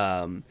like,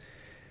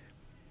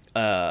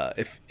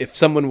 if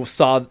someone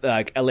saw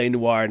like L.A.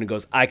 Noire and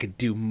goes, I could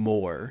do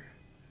more,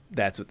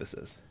 that's what this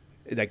is.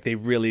 It's like they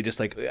really just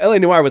like, L.A.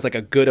 Noire was like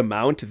a good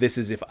amount. This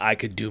is if I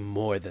could do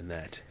more than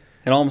that.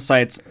 It all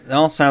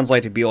sounds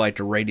like to be like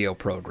a radio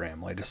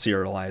program, like a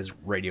serialized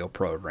radio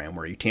program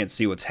where you can't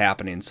see what's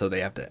happening, so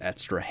they have to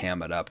extra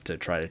ham it up to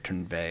try to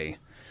convey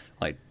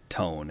like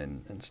tone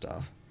and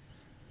stuff.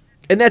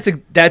 And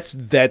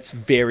that's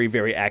very,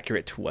 very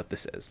accurate to what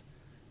this is.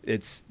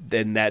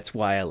 That's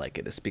why I like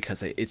it. It's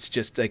because it's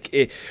just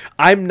like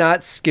I'm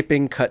not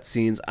skipping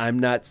cutscenes. I'm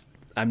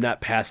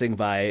not passing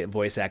by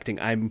voice acting.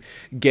 I'm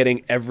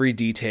getting every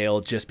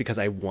detail just because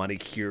I want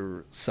to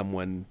hear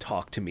someone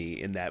talk to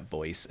me in that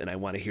voice, and I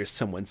want to hear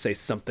someone say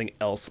something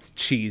else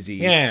cheesy.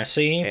 Yeah,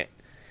 see?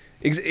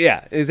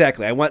 Yeah,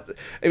 exactly. I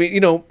mean,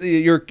 you know,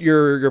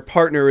 your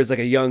partner is like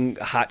a young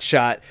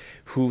hotshot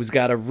who's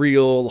got a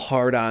real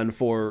hard-on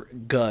for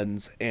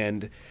guns,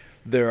 and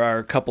there are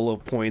a couple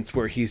of points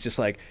where he's just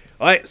like,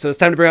 all right, so it's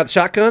time to bring out the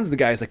shotguns. And the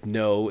guy's like,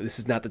 no, this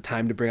is not the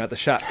time to bring out the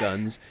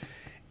shotguns.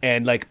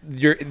 And like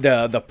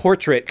the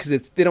portrait,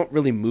 because they don't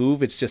really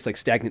move, it's just like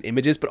stagnant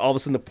images. But all of a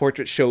sudden, the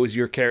portrait shows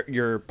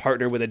your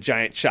partner with a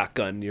giant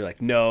shotgun. And you're like,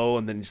 no,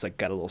 and then just like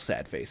got a little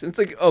sad face. And it's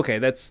like, okay,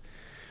 it's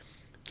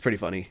pretty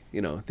funny,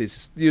 you know.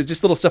 These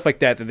just little stuff like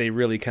that they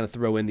really kind of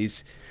throw in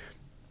these.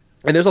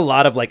 And there's a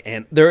lot of like,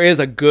 there is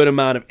a good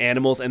amount of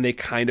animals, and they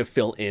kind of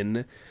fill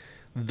in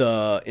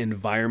the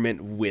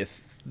environment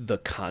with the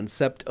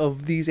concept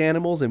of these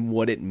animals and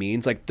what it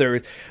means. Like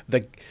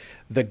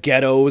the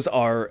ghettos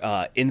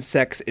are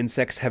insects.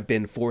 Insects have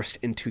been forced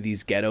into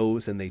these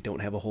ghettos, and they don't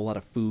have a whole lot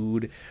of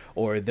food.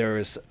 Or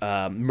there's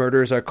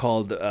murders are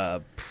called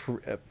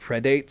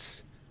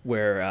predates,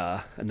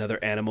 where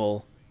another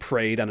animal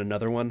preyed on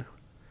another one.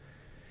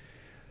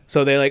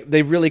 So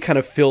they really kind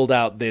of filled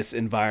out this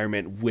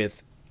environment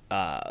with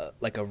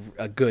like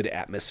a good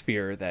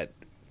atmosphere that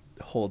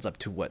holds up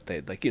to what they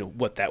like, you know,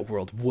 what that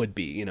world would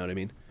be. You know what I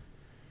mean?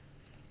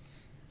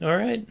 All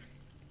right.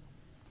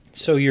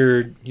 So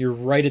you're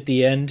right at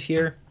the end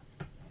here?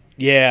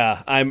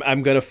 Yeah,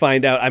 I'm gonna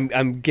find out.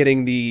 I'm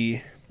getting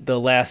the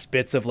last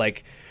bits of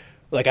like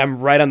I'm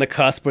right on the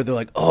cusp where they're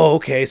like, oh,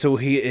 okay, so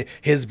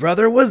his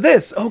brother was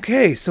this.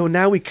 Okay, so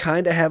now we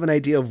kind of have an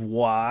idea of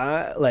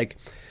why. Like,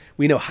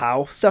 we know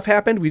how stuff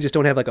happened. We just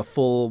don't have like a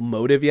full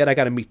motive yet. I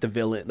got to meet the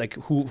villain, like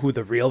who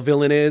the real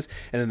villain is,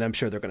 and then I'm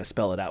sure they're gonna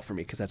spell it out for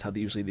me because that's how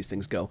usually these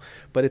things go.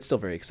 But it's still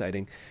very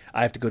exciting.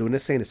 I have to go to an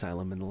insane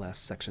asylum in the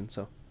last section,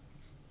 so.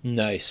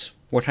 Nice.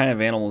 What kind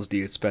of animals do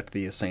you expect at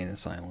the insane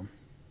asylum?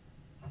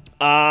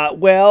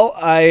 Well,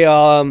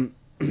 I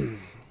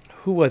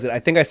who was it? I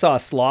think I saw a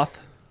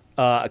sloth.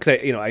 Because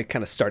I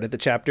kind of started the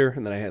chapter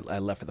and then I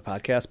left for the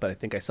podcast, but I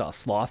think I saw a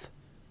sloth,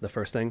 the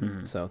first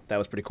thing, so that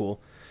was pretty cool.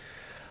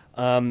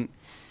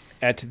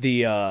 At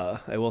the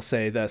I will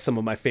say that some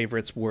of my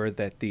favorites were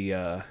that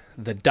the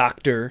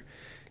doctor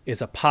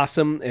is a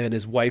possum and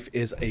his wife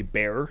is a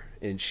bear,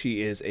 and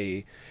she is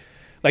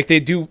they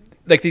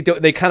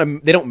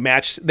don't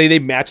match they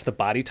match the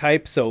body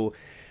type, so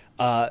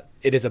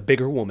it is a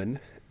bigger woman,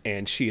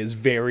 and she is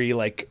very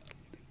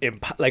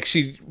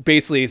she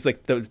basically is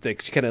like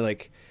she kind of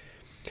like,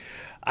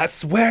 I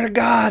swear to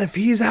God, if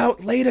he's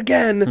out late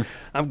again,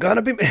 I'm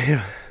gonna be.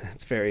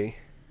 It's very,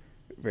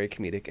 very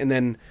comedic. And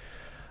then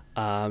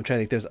I'm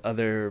trying to think.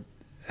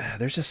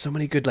 There's just so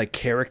many good like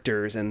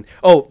characters. And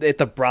at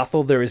the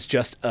brothel there is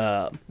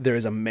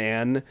a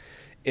man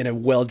in a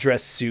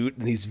well-dressed suit,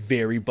 and he's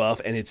very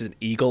buff, and it's an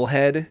eagle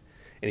head,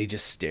 and he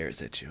just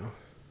stares at you.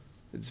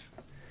 It's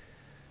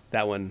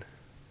that one.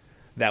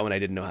 That one I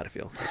didn't know how to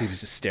feel. He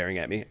was just staring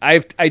at me. I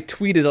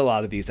tweeted a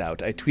lot of these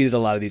out. I tweeted a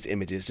lot of these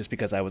images just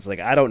because I was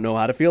like, I don't know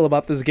how to feel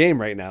about this game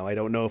right now. I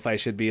don't know if I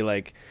should be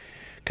like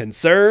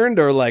concerned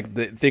or like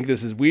think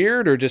this is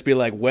weird or just be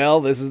like, well,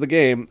 this is the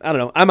game. I don't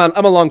know. I'm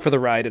along for the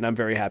ride, and I'm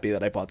very happy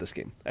that I bought this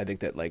game. I think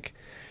that like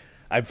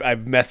I've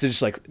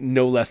messaged like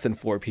no less than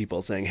 4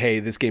 people saying, hey,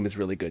 this game is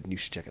really good and you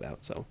should check it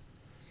out. So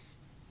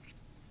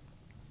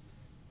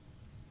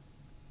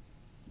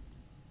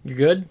You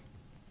good?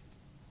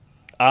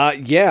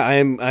 Yeah,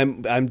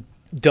 I'm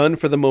done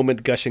for the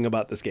moment gushing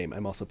about this game.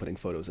 I'm also putting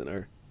photos in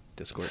our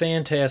Discord.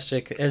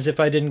 Fantastic. As if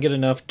I didn't get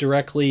enough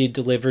directly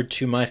delivered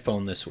to my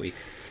phone this week.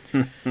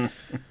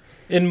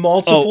 in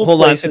multiple Oh, hold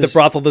places. on. At the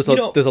brothel, there's You a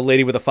know- there's a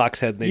lady with a fox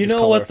head. And they You just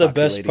know call her what the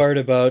Foxy best Lady. part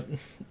about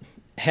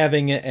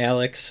having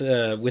Alex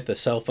with a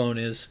cell phone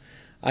is?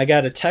 I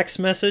got a text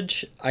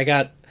message, I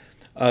got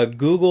a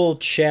Google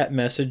chat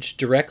message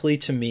directly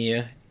to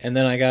me, and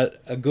then I got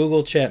a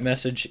Google chat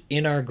message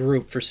in our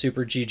group for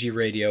Super GG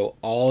Radio,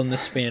 all in the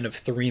span of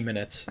 3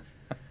 minutes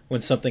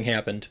when something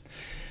happened.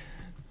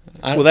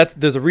 Well,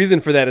 there's a reason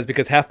for that. Is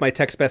because half my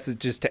text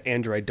messages to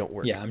Android don't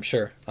work. Yeah, I'm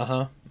sure.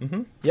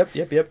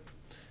 Yep.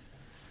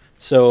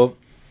 So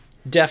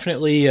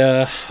definitely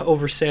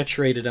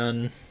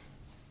oversaturated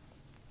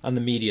on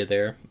the media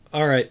there.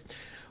 All right.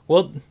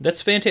 Well,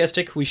 that's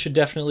fantastic. We should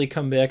definitely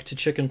come back to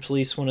Chicken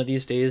Police one of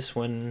these days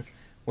when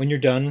you're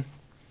done.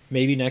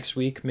 Maybe next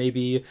week,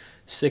 maybe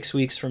 6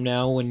 weeks from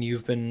now when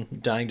you've been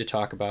dying to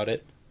talk about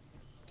it.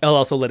 I'll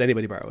also let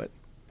anybody borrow it.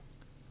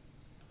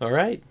 All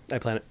right. I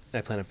plan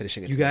on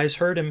finishing it. You tonight. guys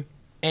heard him.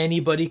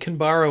 Anybody can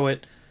borrow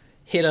it.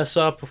 Hit us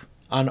up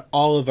on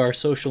all of our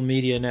social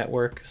media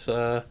networks.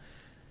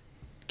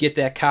 Get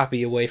that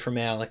copy away from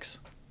Alex.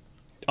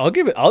 I'll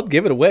give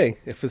it away.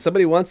 If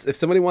somebody wants to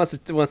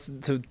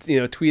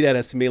tweet at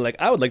us and be like,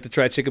 I would like to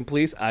try Chicken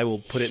Police, I will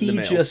put it in the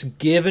mail. He just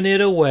giving it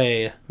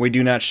away. We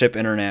do not ship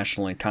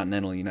internationally,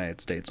 continental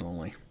United States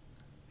only.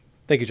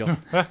 Thank you, Joel.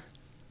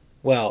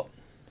 Well,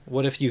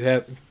 what if you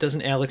have...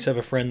 Doesn't Alex have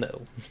a friend that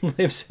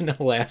lives in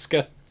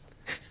Alaska?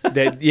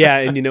 And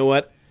you know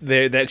what?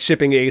 That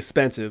shipping is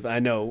expensive. I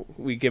know.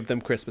 We give them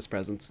Christmas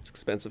presents. It's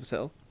expensive as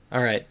hell.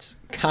 All right.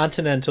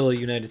 Continental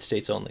United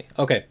States only.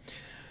 Okay.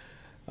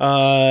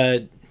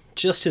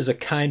 Just as a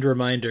kind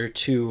reminder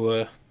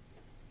to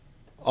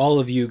all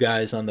of you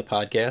guys on the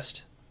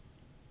podcast,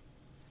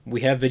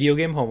 we have video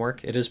game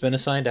homework. It has been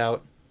assigned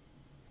out.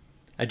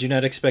 I do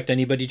not expect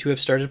anybody to have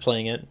started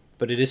playing it,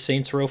 but it is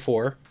Saints Row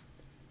 4.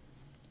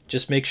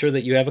 Just make sure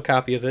that you have a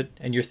copy of it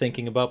and you're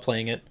thinking about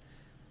playing it,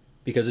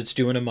 because it's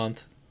due in a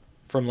month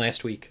from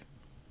last week.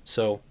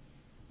 So,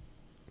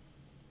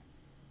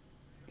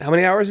 How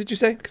many hours did you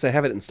say? Because I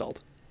have it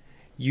installed.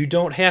 you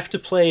don't have to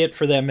play it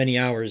for that many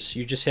hours.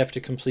 You just have to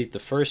complete the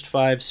first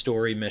 5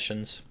 story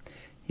missions.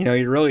 You know,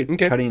 you're really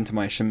Okay. cutting into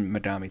my Shin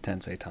Megami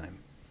Tensei time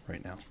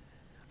right now.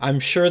 I'm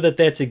sure that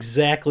that's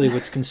exactly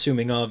what's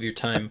consuming all of your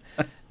time.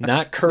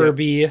 Not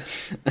Kirby,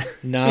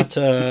 not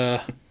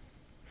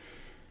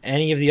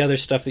any of the other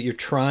stuff that you're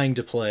trying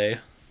to play.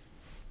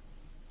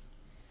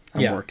 I'm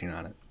Yeah. working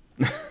on it.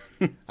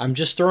 I'm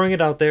just throwing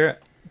it out there.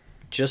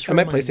 Just I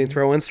might play remind Saints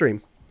you. Row on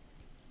stream.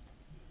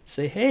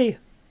 Say, hey,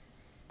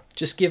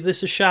 just give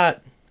this a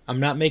shot. I'm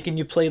not making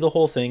you play the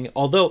whole thing.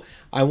 Although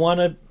I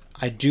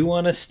do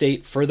want to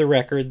state for the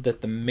record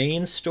that the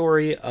main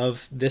story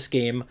of this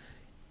game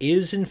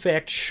is in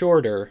fact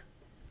shorter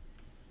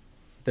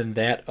than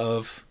that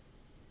of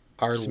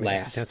our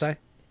last. Tensei?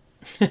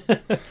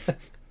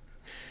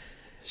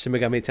 Shin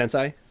Megami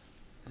Tensei?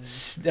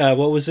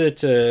 What was it?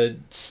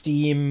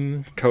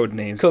 Steam.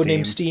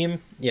 Codename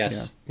Steam.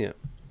 Yes. Yeah.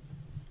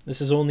 This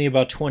is only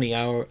about 20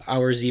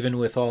 hours, even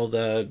with all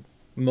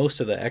most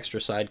of the extra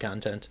side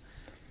content.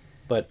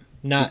 But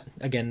not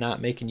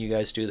making you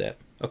guys do that.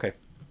 Okay.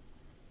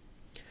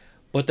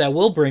 But that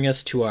will bring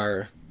us to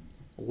our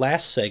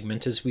last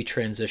segment as we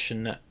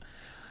transition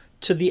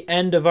to the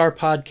end of our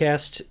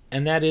podcast,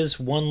 and that is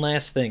One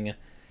Last Thing.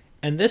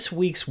 And this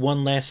week's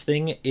One Last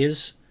Thing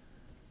is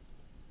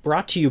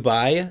brought to you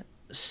by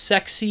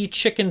Sexy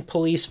Chicken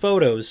Police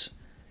Photos.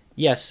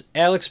 Yes,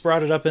 Alex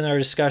brought it up in our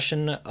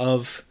discussion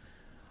of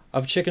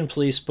Chicken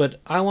Police, but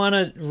I want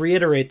to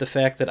reiterate the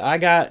fact that I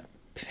got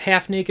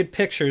half-naked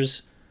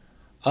pictures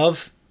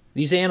of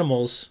these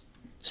animals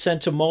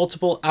sent to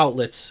multiple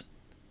outlets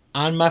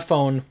on my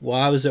phone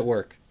while I was at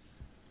work.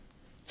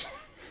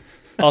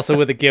 Also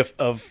with a gif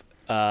of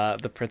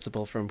the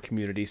principal from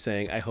Community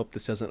saying, I hope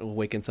this doesn't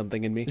awaken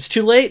something in me. It's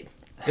too late.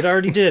 It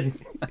already did.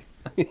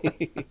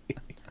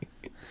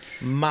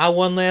 My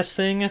one last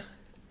thing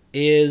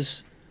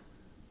is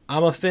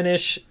I'm going to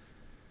finish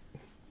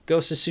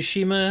Ghost of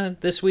Tsushima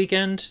this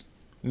weekend.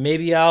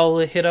 Maybe I'll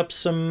hit up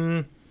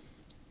some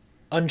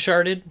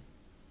Uncharted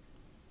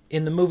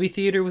in the movie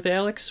theater with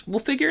Alex. We'll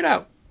figure it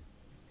out.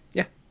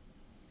 Yeah,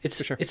 It's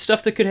for sure. It's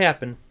stuff that could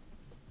happen.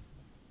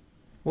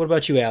 What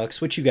about you,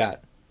 Alex? What you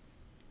got?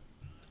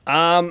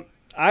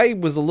 I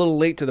was a little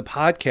late to the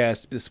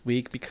podcast this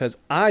week because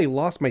I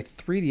lost my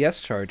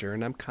 3DS charger,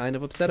 and I'm kind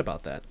of upset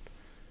about that.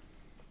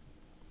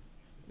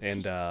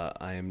 And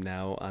I am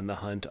now on the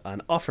hunt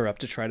on OfferUp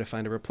to try to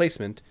find a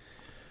replacement.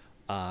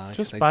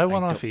 Just buy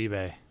one off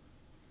eBay.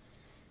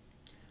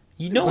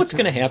 You know what's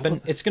going to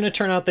happen? It's going to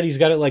turn out that he's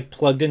got it like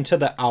plugged into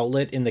the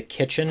outlet in the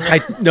kitchen.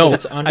 No,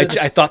 It's under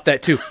the I thought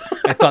that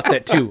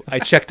too. I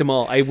checked them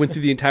all. I went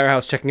through the entire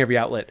house checking every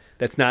outlet.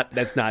 That's not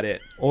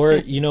it. Or,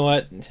 you know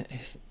what?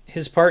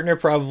 His partner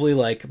probably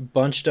like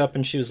bunched up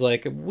and she was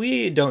like,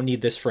 we don't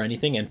need this for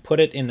anything, and put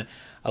it in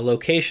a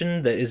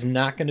location that is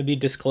not going to be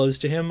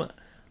disclosed to him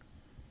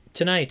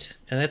tonight.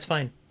 And that's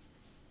fine.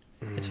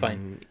 It's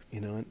fine. You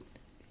know what?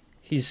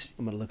 He's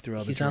I'm gonna look through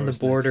all the he's on the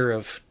drawers border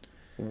of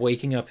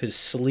waking up his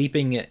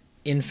sleeping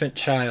infant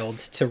child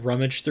to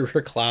rummage through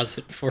her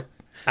closet for.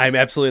 I'm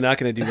absolutely not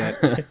going to do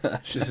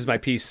that. This is my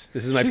peace.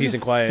 This is my She's peace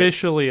and quiet.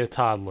 officially a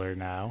toddler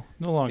now.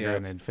 No longer Yeah.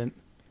 an infant.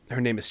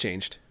 Her name has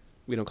changed.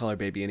 We don't call her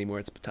baby anymore.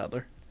 It's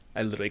toddler.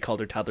 I literally called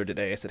her toddler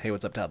today. I said, "Hey,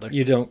 what's up, toddler?"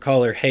 You don't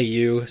call her, "Hey,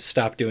 you,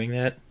 stop doing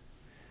that."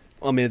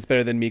 Well, I mean, it's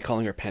better than me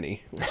calling her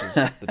Penny, which is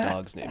the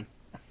dog's name.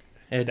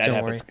 That That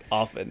don't worry. happens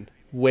often.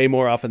 Way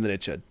more often than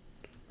it should.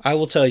 I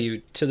will tell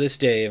you, to this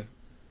day,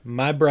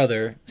 my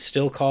brother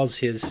still calls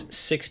his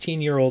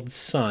 16-year-old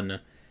son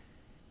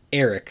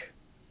Eric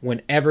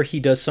whenever he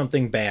does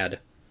something bad.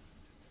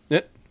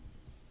 Yeah.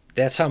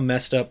 That's how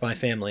messed up my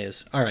family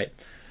is. All right.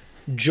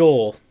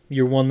 Joel,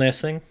 your one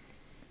last thing?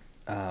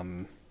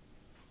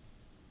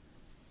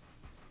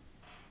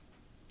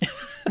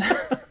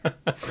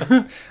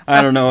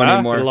 I don't know Been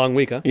anymore. a long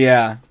week, huh?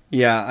 Yeah.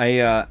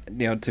 I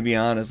to be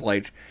honest,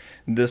 like,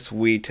 this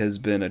week has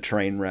been a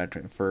train wreck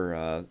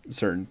for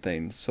certain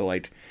things. So,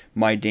 like,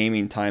 my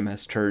gaming time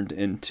has turned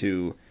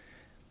into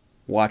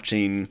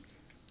watching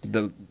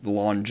the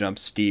lawn jump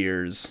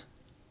steers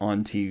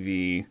on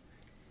TV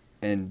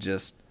and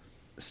just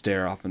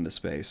stare off into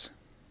space.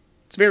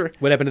 It's very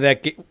What happened to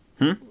that?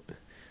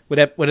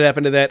 What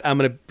happened to that? I'm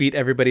going to beat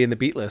everybody in the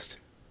beat list.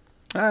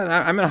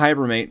 I'm in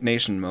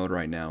hibernation mode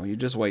right now. You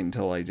just wait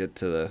until I get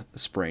to the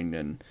spring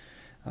and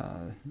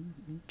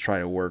try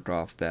to work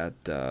off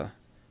that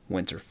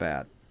winter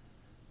fat.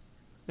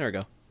 There we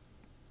go.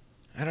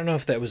 I don't know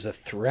if that was a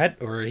threat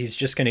or he's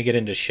just going to get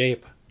into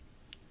shape.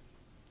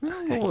 A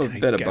little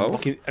bit of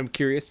both. I'm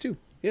curious too.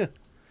 Yeah.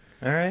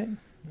 All right.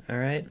 All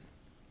right.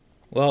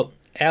 Well,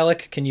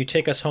 Alec, can you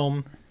take us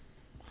home?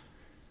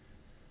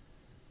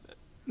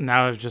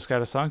 Now I've just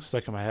got a song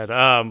stuck in my head.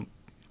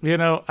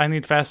 I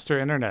need faster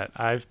internet.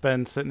 I've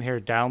been sitting here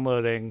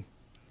downloading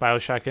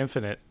BioShock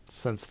Infinite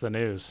since the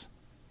news.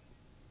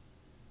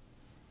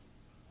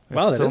 It's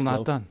Wow, that still is not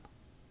slow. done.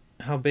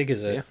 How big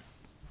is it? Yeah.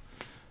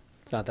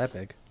 It's not that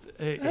big.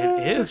 It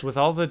is with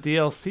all the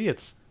DLC.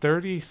 It's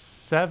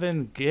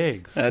 37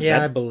 gigs.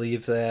 Yeah, I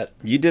believe that.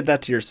 You did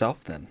that to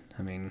yourself then.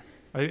 I mean,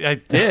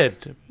 I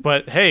did,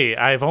 but hey,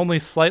 I've only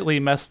slightly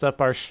messed up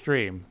our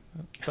stream.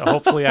 So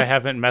hopefully, I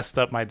haven't messed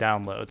up my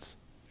downloads.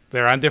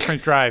 They're on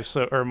different drives,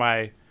 or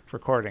my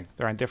recording.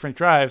 They're on different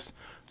drives,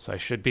 so I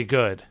should be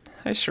good.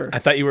 sure. I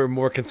thought you were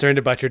more concerned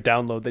about your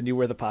download than you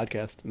were the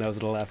podcast, and I was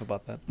going to laugh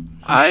about that.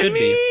 Should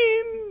be.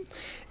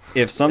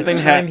 If something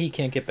It's time he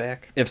can't get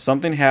back. if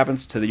something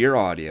happens to your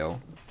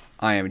audio,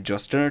 I am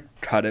just gonna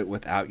cut it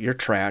without your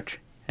track,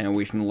 and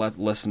we can let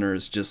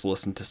listeners just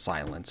listen to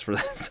silence for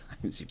the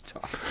times you've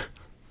talked.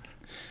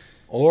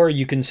 Or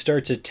you can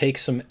start to take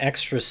some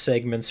extra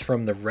segments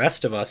from the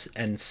rest of us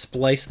and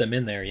splice them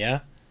in there, yeah?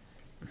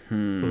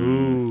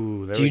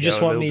 Ooh, there Do we you just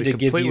go. want It'll me be to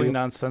give completely you-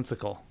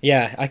 nonsensical?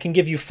 Yeah, I can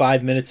give you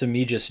 5 minutes of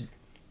me just...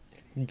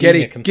 being a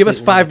Getty, give us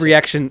complete 5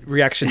 lunatic.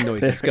 reaction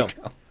noises. Go.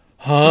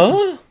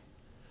 Huh?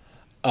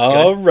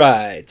 All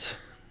right.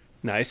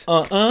 Nice.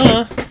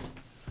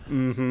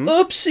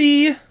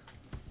 Oopsie.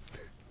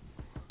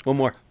 One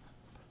more.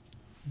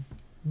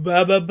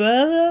 Ba ba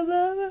ba ba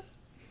ba.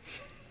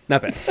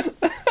 Not bad.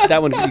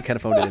 That one you kind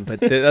of phoned it in, but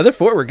the other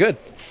 4 were good.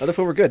 Oh,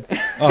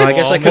 I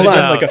guess I could have Almost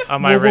done out like a...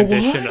 on my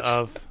rendition What?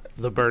 of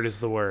 "The Bird Is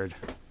the Word."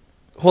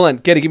 Hold on,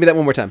 Getty, give me that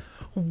one more time.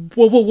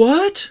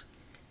 What?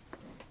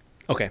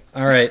 Okay.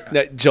 All right.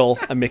 No, Joel,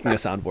 I'm making a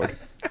soundboard.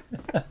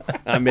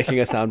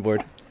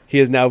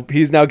 He's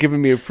now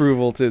giving me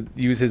approval to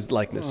use his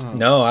likeness.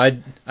 No,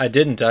 I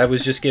didn't. I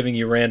was just giving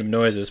you random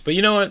noises. But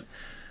you know what?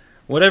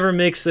 Whatever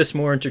makes this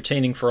more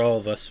entertaining for all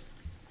of us.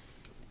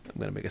 I'm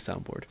gonna make a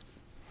soundboard.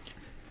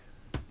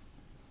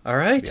 All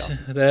right.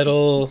 That'd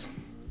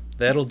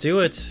That'll do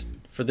it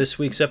for this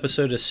week's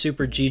episode of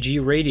Super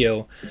GG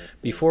Radio.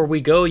 Before we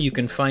go, you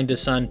can find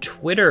us on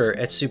Twitter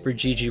at Super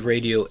GG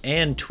Radio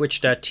and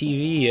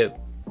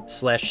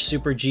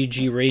twitch.tv/Super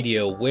GG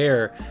Radio,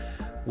 where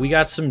we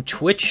got some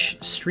Twitch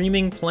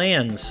streaming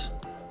plans.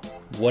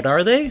 What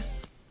are they?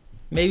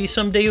 Maybe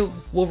someday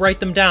we'll write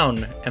them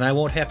down and I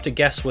won't have to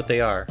guess what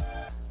they are.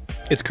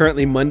 It's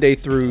currently Monday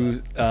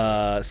through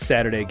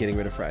Saturday, getting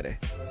rid of Friday.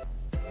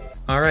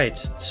 All right,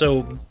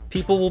 so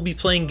people will be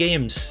playing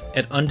games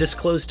at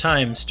undisclosed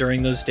times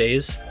during those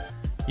days.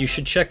 You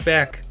should check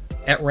back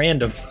at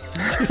random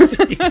to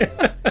see.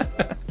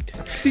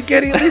 See,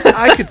 Getty, at least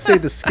I could say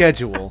the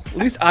schedule.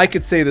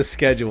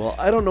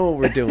 I don't know what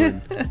we're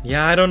doing.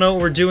 Yeah, I don't know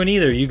what we're doing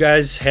either. You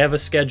guys have a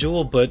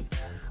schedule, but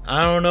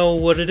I don't know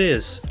what it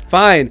is.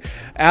 Fine.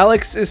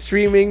 Alex is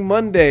streaming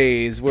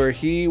Mondays, where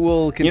he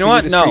will continue You know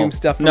what? to No, stream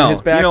stuff from no. his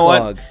You backlog. know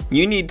what?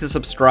 You need to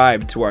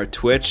subscribe to our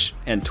Twitch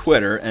and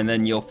Twitter, and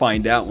then you'll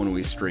find out when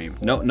we stream.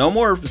 No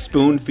more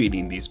spoon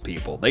feeding these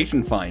people. They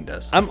can find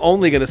us. I'm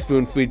only going to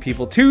spoon feed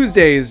people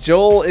Tuesdays.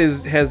 Joel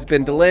has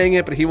been delaying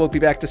it, but he will be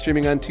back to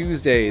streaming on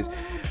Tuesdays.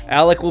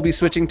 Alec will be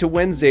switching to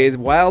Wednesdays,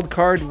 Wild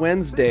Card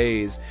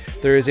Wednesdays.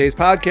 Thursday's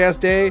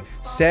podcast day.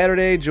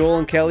 Saturday, Joel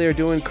and Kelly are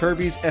doing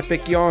Kirby's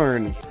Epic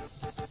Yarn.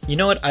 You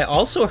know what? I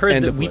also heard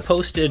End that of we list.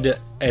 posted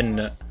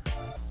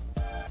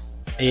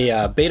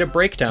a beta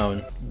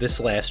breakdown this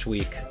last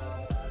week.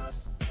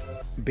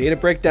 Beta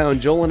Breakdown.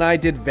 Joel and I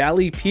did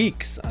Valley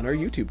Peaks on our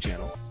YouTube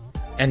channel.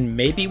 And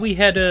maybe we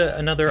had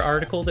another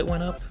article that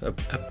went up, a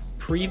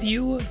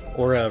preview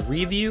or a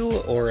review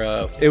or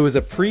a... It was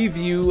a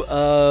preview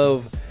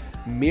of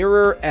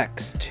Mirror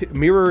X,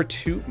 Mirror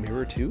 2?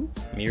 Mirror 2.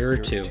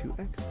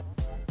 2X?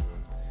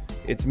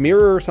 It's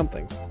Mirror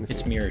something.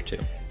 It's Mirror 2.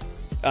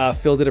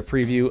 Phil did a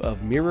preview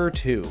of Mirror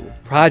 2,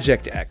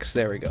 Project X.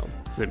 There we go.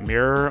 Is it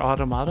Mirror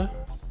Automata?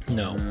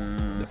 No.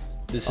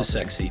 This is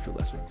sexy. For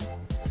last week.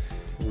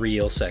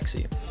 Real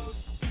sexy.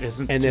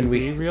 Isn't And then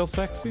we- real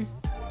sexy?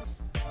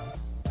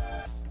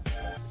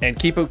 And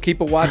keep a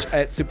watch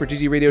at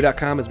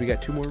superggradio.com as we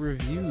got 2 more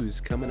reviews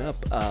coming up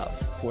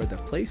for the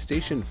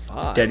PlayStation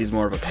 5. Daddy's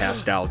more of a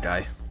Pascal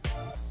guy.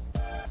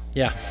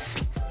 Yeah.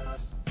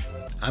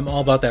 I'm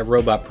all about that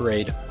robot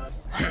parade.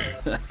 Oh,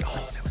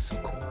 that was so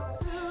cool.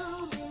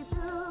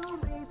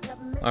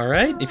 All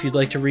right. If you'd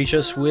like to reach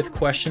us with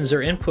questions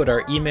or input,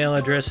 our email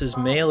address is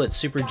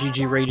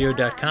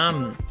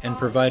mail@superggradio.com and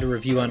provide a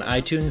review on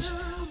iTunes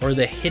or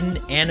the hidden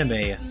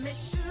anime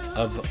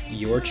of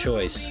your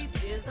choice.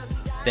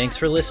 Thanks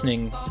for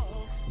listening.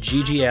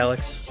 GG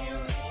Alex.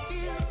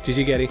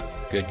 GG Getty.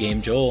 Good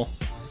game Joel.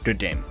 Good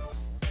game.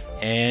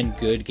 And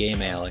good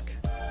game Alec.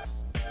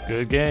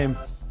 Good game.